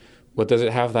like, well, does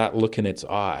it have that look in its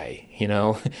eye,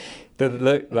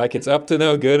 like it's up to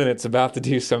no good and it's about to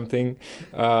do something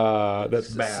that's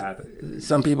bad.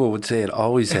 Some people would say it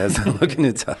always has that look in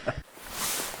its eye.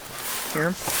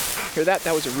 Hear that?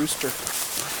 That was a rooster.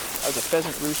 That was a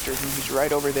pheasant rooster. He's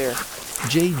right over there.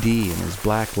 J.D. and his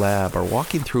black lab are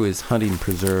walking through his hunting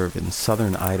preserve in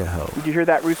southern Idaho. Did you hear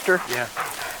that rooster? Yeah.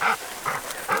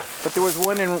 But there was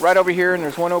one right over here and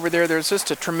there's one over there. There's just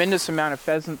a tremendous amount of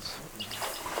pheasants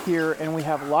here, and we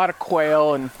have a lot of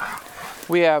quail, and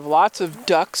we have lots of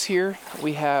ducks here.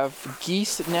 We have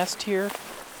geese that nest here.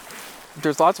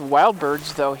 There's lots of wild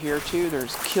birds, though, here, too.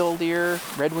 There's killdeer,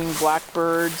 red-winged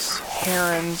blackbirds,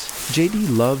 herons. J.D.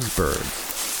 loves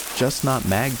birds, just not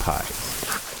magpies.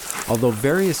 Although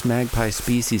various magpie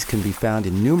species can be found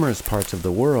in numerous parts of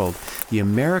the world, the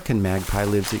American magpie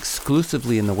lives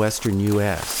exclusively in the western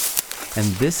U.S., and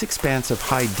this expanse of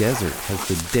high desert has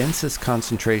the densest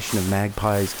concentration of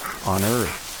magpies on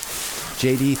Earth.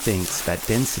 J.D. thinks that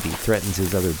density threatens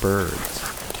his other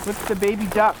birds. Look at the baby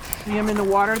ducks. See them in the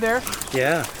water there?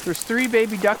 Yeah. There's 3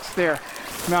 baby ducks there.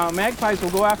 Now, magpies will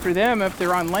go after them if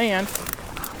they're on land.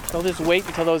 They'll just wait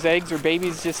until those eggs or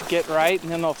babies just get right, and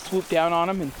then they'll swoop down on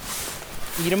them and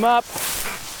eat them up.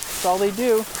 That's all they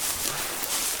do.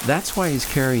 That's why he's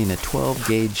carrying a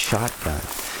 12-gauge shotgun,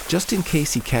 just in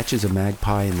case he catches a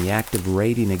magpie in the act of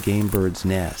raiding a game bird's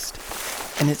nest.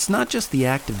 And it's not just the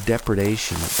act of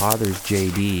depredation that bothers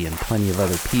J.D. and plenty of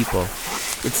other people.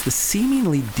 It's the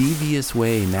seemingly devious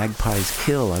way magpies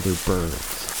kill other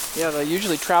birds. Yeah, they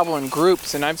usually travel in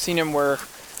groups, and I've seen them where,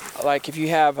 like, if you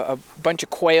have a bunch of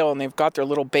quail and they've got their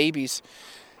little babies,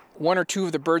 1 or 2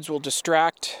 of the birds will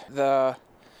distract the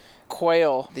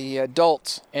quail, the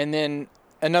adults, and then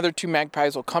another 2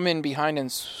 magpies will come in behind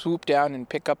and swoop down and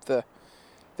pick up the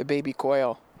baby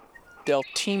quail. They'll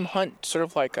team hunt, sort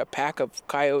of like a pack of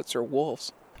coyotes or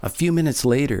wolves. A few minutes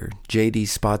later, J.D.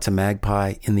 spots a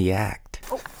magpie in the act.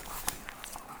 Oh.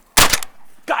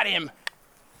 Got him!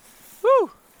 Woo!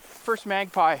 First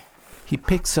magpie. He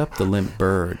picks up the limp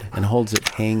bird and holds it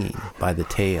hanging by the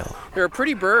tail. They're a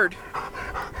pretty bird.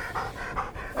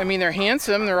 I mean, they're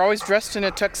handsome. They're always dressed in a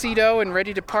tuxedo and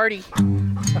ready to party.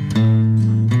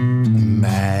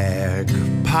 Magpie,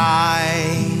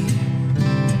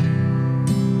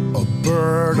 a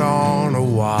bird on a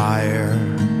wire.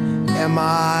 am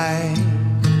I?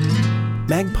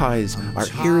 Magpies are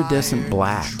iridescent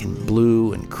black and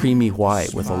blue and creamy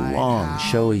white with a long,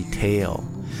 showy tail.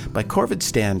 By corvid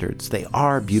standards, they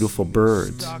are beautiful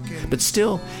birds, but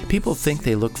still, people think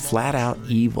they look flat-out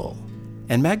evil.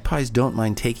 And magpies don't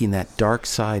mind taking that dark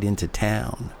side into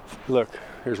town. Look,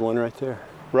 there's one right there.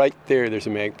 Right there, there's a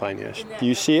magpie nest. Do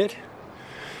you see it?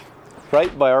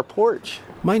 Right by our porch.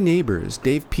 My neighbors,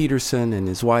 Dave Peterson and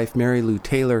his wife Mary Lou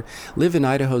Taylor, live in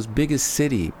Idaho's biggest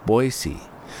city, Boise,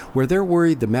 where they're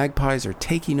worried the magpies are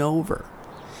taking over.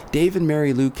 Dave and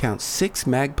Mary Lou count 6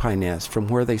 magpie nests from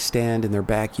where they stand in their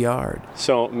backyard.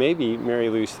 So maybe Mary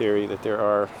Lou's theory that there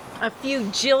are a few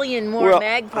jillion more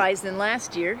magpies than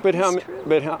last year. But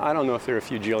I don't know if there are a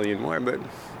few jillion more, but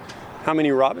how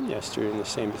many robin nests are in the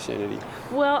same vicinity?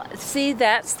 Well, see,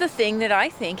 that's the thing that I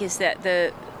think is that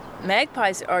the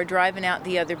magpies are driving out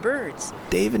the other birds.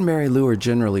 Dave and Mary Lou are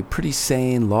generally pretty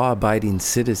sane, law-abiding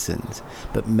citizens,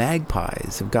 but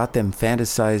magpies have got them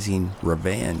fantasizing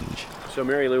revenge. So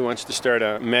Mary Lou wants to start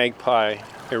a magpie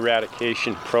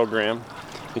eradication program,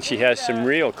 and she has some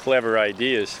real clever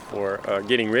ideas for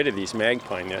getting rid of these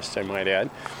magpie nests, I might add.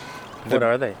 What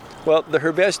are they? Well,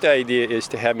 her best idea is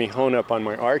to have me hone up on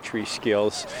my archery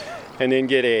skills and then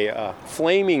get a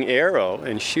flaming arrow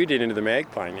and shoot it into the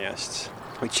magpie nests.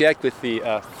 We checked with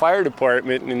the fire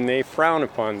department, and they frown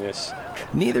upon this.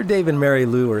 Neither Dave and Mary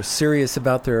Lou are serious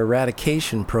about their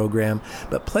eradication program,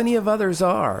 but plenty of others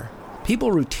are.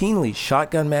 People routinely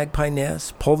shotgun magpie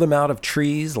nests, pull them out of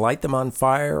trees, light them on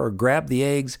fire, or grab the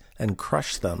eggs and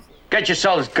crush them. Get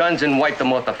yourselves guns and wipe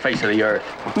them off the face of the earth.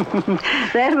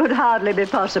 That would hardly be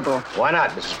possible. Why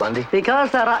not, Mrs. Bundy?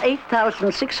 Because there are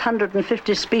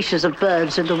 8,650 species of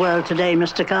birds in the world today,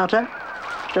 Mr. Carter.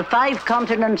 The 5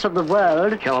 continents of the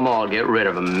world... Kill them all, get rid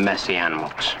of them messy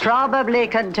animals. ...probably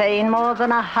contain more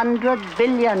than 100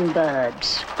 billion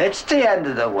birds. It's the end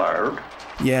of the world.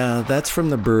 Yeah, that's from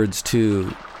the birds,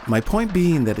 too. My point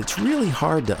being that it's really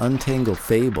hard to untangle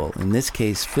fable, in this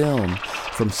case film,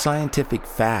 from scientific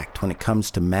fact when it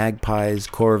comes to magpies,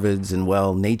 corvids, and,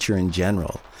 well, nature in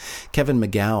general. Kevin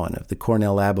McGowan of the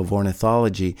Cornell Lab of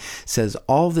Ornithology says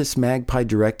all this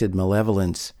magpie-directed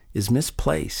malevolence is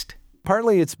misplaced.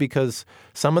 Partly it's because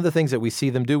some of the things that we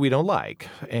see them do we don't like,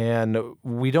 and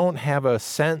we don't have a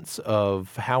sense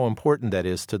of how important that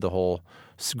is to the whole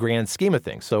grand scheme of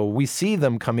things. So we see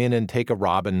them come in and take a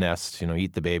robin nest,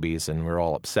 eat the babies, and we're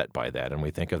all upset by that, and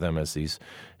we think of them as these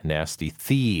nasty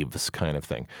thieves kind of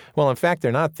thing. Well, in fact,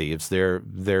 they're not thieves.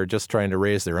 They're just trying to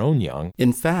raise their own young.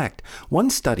 In fact,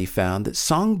 one study found that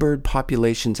songbird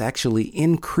populations actually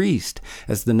increased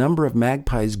as the number of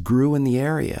magpies grew in the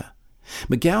area.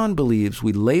 McGowan believes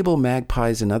we label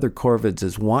magpies and other corvids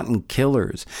as wanton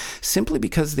killers simply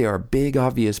because they are big,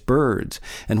 obvious birds,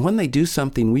 and when they do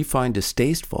something we find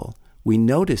distasteful, we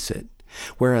notice it,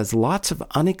 whereas lots of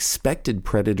unexpected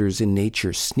predators in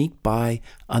nature sneak by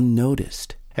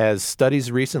unnoticed. As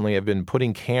studies recently have been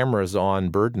putting cameras on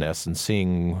bird nests and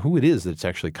seeing who it is that's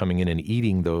actually coming in and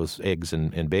eating those eggs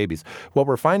and babies, what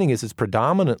we're finding is it's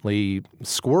predominantly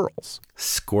squirrels.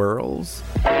 Squirrels?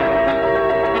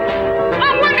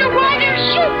 I wonder why they're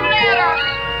shooting at us!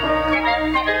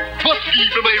 Pussy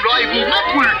from a rival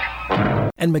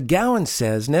network! And McGowan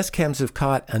says nest cams have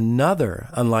caught another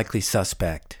unlikely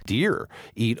suspect. Deer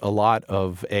eat a lot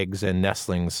of eggs and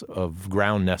nestlings of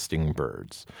ground nesting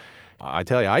birds. I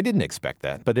tell you, I didn't expect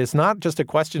that. But it's not just a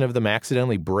question of them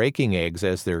accidentally breaking eggs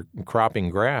as they're cropping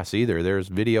grass either. There's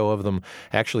video of them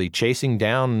actually chasing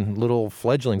down little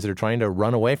fledglings that are trying to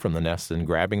run away from the nest and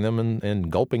grabbing them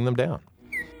and gulping them down.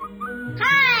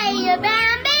 Hi,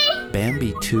 Bambi!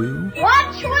 Bambi too?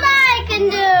 Watch what I can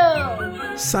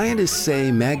do! Scientists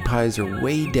say magpies are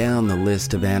way down the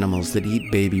list of animals that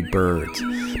eat baby birds.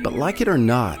 But like it or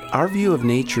not, our view of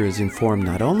nature is informed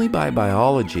not only by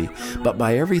biology, but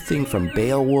by everything from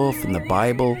Beowulf and the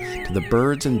Bible to the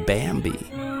birds and Bambi.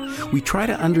 We try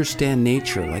to understand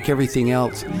nature, like everything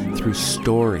else, through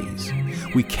stories.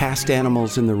 We cast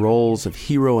animals in the roles of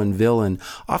hero and villain,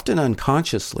 often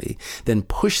unconsciously, then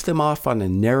push them off on a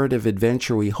narrative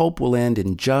adventure we hope will end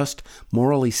in just,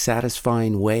 morally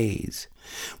satisfying ways.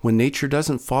 When nature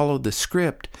doesn't follow the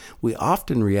script, we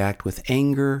often react with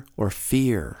anger or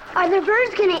fear. Are the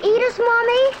birds going to eat us,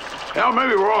 Mommy? Well,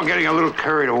 maybe we're all getting a little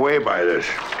carried away by this.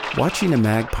 Watching a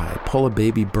magpie pull a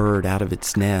baby bird out of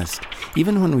its nest,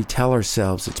 even when we tell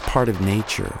ourselves it's part of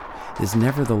nature, is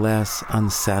nevertheless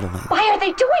unsettling. Why are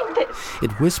they doing this?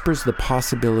 It whispers the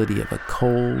possibility of a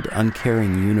cold,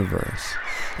 uncaring universe,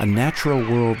 a natural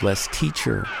world less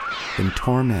teacher than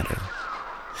tormentor.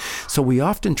 So we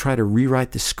often try to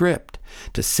rewrite the script,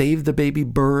 to save the baby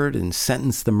bird and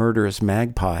sentence the murderous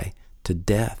magpie to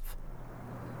death.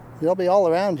 They'll be all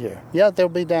around here. Yeah, they'll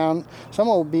be down. Some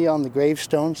will be on the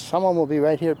gravestones. Some of them will be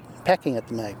right here pecking at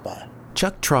the magpie.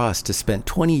 Chuck Trost has spent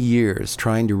 20 years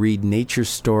trying to read nature's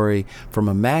story from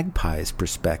a magpie's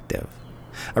perspective.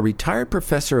 A retired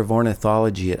professor of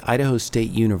ornithology at Idaho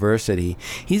State University,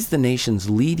 he's the nation's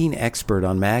leading expert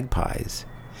on magpies.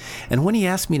 And when he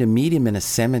asked me to meet him in a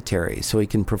cemetery so he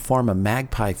can perform a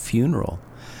magpie funeral,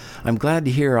 I'm glad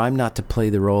to hear I'm not to play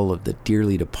the role of the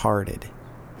dearly departed.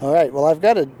 All right, well, I've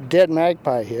got a dead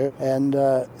magpie here, and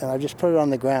I just put it on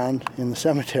the ground in the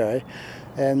cemetery,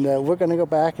 and we're going to go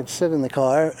back and sit in the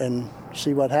car and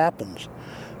see what happens.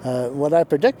 What I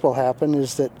predict will happen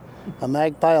is that a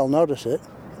magpie will notice it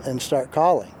and start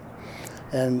calling.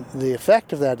 And the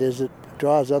effect of that is it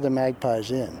draws other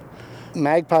magpies in.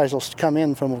 Magpies will come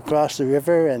in from across the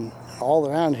river and all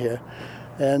around here,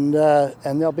 and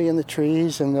they'll be in the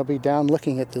trees and they'll be down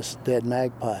looking at this dead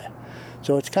magpie.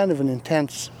 So it's kind of an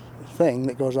intense thing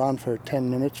that goes on for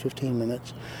 10 minutes, 15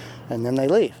 minutes, and then they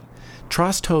leave.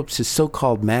 Trost hopes his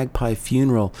so-called magpie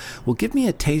funeral will give me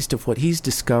a taste of what he's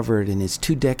discovered in his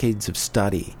 2 decades of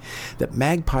study, that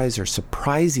magpies are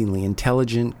surprisingly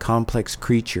intelligent, complex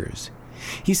creatures.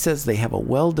 He says they have a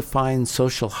well-defined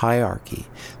social hierarchy.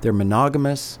 They're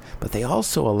monogamous, but they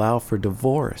also allow for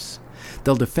divorce.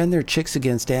 They'll defend their chicks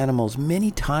against animals many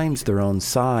times their own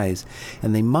size,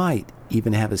 and they might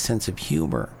even have a sense of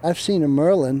humor. I've seen a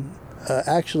merlin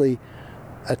actually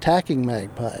attacking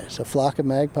magpies, a flock of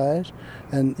magpies,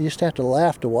 and you used to have to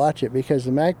laugh to watch it because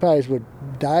the magpies would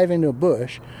dive into a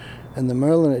bush and the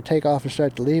merlin would take off and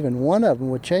start to leave, and one of them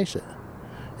would chase it.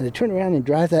 And they'd turn around and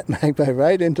drive that magpie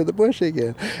right into the bush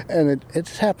again. And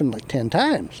it's happened like 10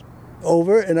 times,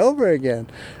 over and over again.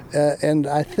 And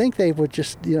I think they would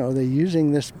just, they're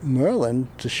using this merlin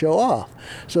to show off.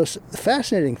 So it's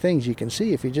fascinating things you can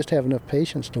see if you just have enough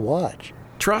patience to watch.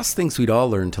 Trost thinks we'd all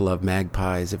learn to love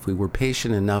magpies if we were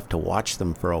patient enough to watch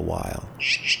them for a while.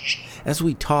 As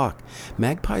we talk,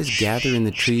 magpies gather in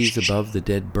the trees above the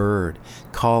dead bird,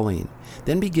 calling,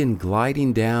 then begin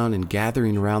gliding down and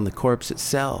gathering around the corpse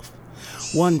itself.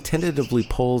 One tentatively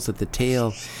pulls at the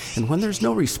tail, and when there's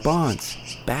no response,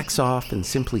 backs off and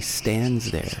simply stands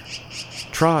there.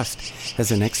 Trost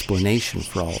has an explanation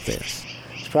for all this.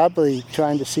 It's probably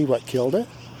trying to see what killed it.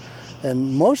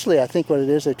 And mostly I think what it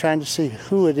is, they're trying to see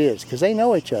who it is, because they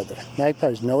know each other.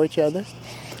 Magpies know each other.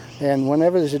 And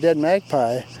whenever there's a dead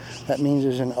magpie, that means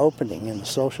there's an opening in the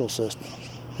social system.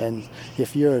 And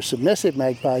if you're a submissive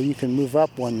magpie, you can move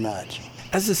up one notch.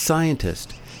 As a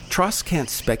scientist, Trost can't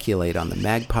speculate on the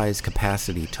magpie's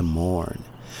capacity to mourn.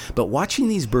 But watching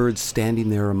these birds standing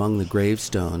there among the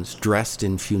gravestones, dressed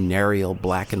in funereal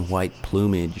black and white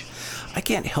plumage, I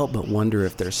can't help but wonder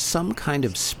if there's some kind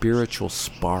of spiritual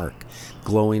spark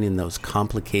glowing in those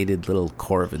complicated little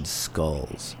corvid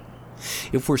skulls.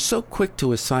 If we're so quick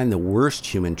to assign the worst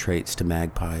human traits to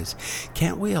magpies,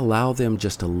 can't we allow them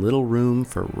just a little room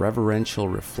for reverential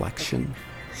reflection?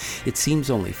 It seems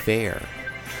only fair.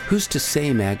 Who's to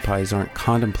say magpies aren't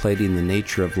contemplating the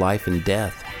nature of life and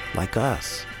death, like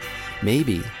us?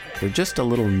 Maybe they're just a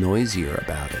little noisier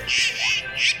about it.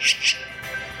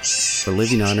 For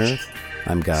Living on Earth,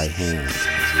 I'm Guy Hand.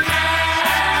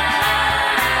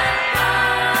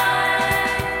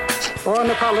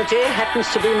 Ornithology happens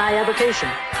to be my avocation.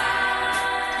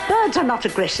 Birds are not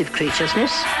aggressive creatures,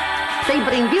 miss. They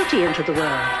bring beauty into the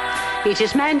world. It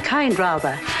is mankind,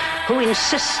 rather, who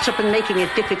insists upon making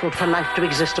it difficult for life to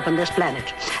exist upon this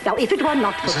planet. Now, if it were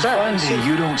not for Mrs. birds... Bundy,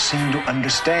 you don't seem to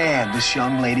understand. This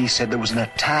young lady said there was an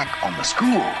attack on the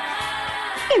school.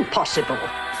 Impossible.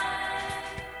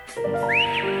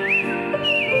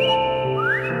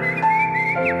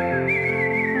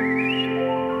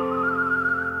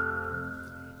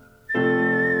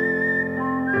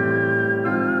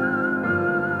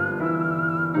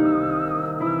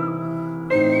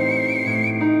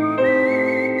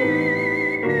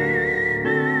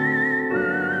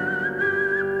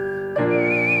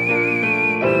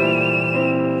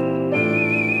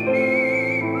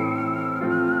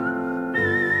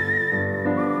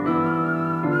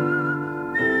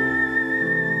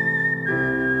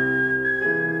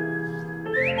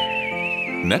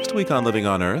 Next week on Living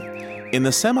on Earth, in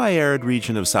the semi-arid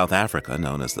region of South Africa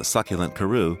known as the succulent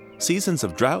Karoo, seasons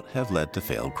of drought have led to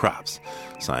failed crops.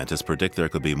 Scientists predict there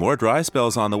could be more dry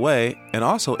spells on the way and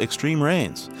also extreme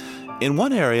rains. In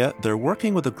one area, they're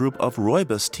working with a group of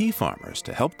rooibos tea farmers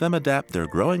to help them adapt their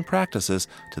growing practices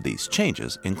to these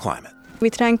changes in climate.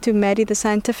 We're trying to marry the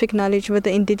scientific knowledge with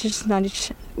the indigenous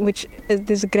knowledge, which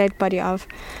there's a great body of,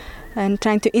 and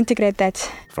trying to integrate that.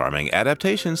 Farming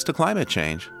adaptations to climate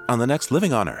change on the next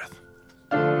Living on Earth.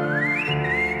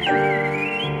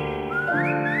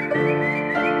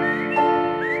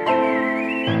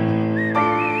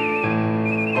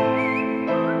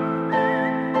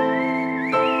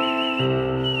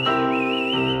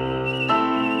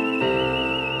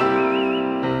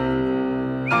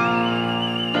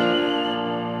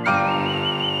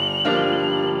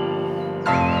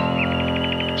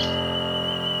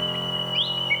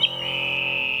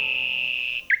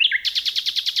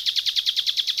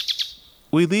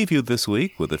 We leave you this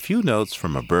week with a few notes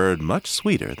from a bird much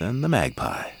sweeter than the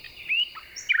magpie.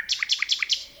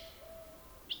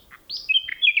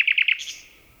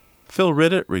 Phil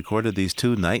Riddett recorded these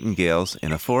two nightingales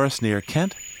in a forest near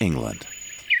Kent, England.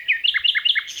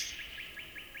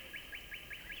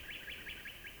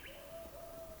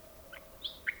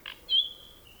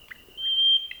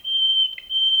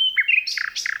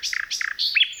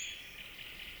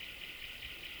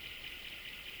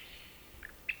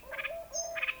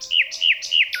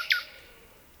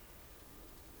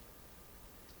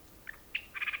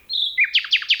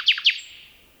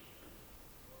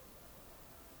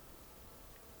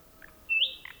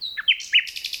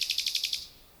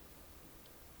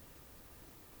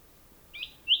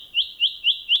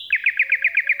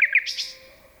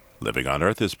 Living on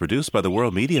Earth is produced by the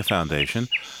World Media Foundation.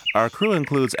 Our crew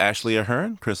includes Ashley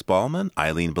Ahern, Chris Ballman,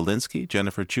 Eileen Belinsky,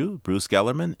 Jennifer Chu, Bruce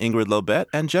Gellerman, Ingrid Lobet,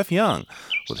 and Jeff Young,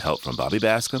 with help from Bobby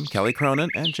Bascom, Kelly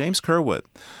Cronin, and James Kerwood.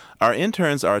 Our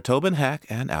interns are Tobin Hack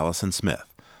and Allison Smith.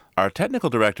 Our technical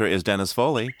director is Dennis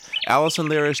Foley. Allison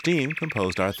Lirish-Dean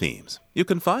composed our themes. You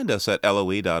can find us at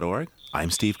LOE.org. I'm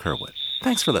Steve Kerwood.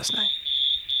 Thanks for listening.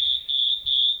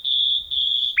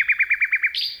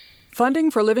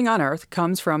 Funding for Living on Earth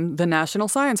comes from the National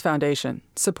Science Foundation,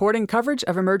 supporting coverage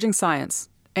of emerging science,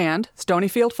 and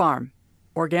Stonyfield Farm,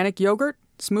 organic yogurt,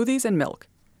 smoothies, and milk.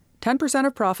 10%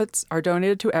 of profits are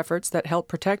donated to efforts that help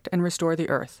protect and restore the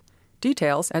Earth.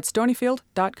 Details at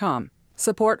stonyfield.com.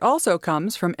 Support also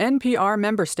comes from NPR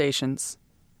member stations,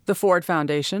 the Ford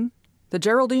Foundation, the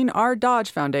Geraldine R.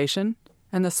 Dodge Foundation,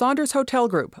 and the Saunders Hotel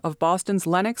Group of Boston's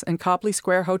Lenox and Copley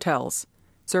Square hotels,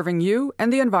 serving you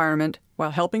and the environment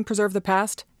while helping preserve the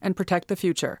past and protect the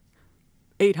future.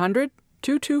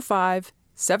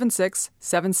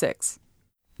 800-225-7676.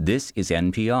 This is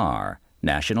NPR,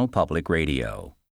 National Public Radio.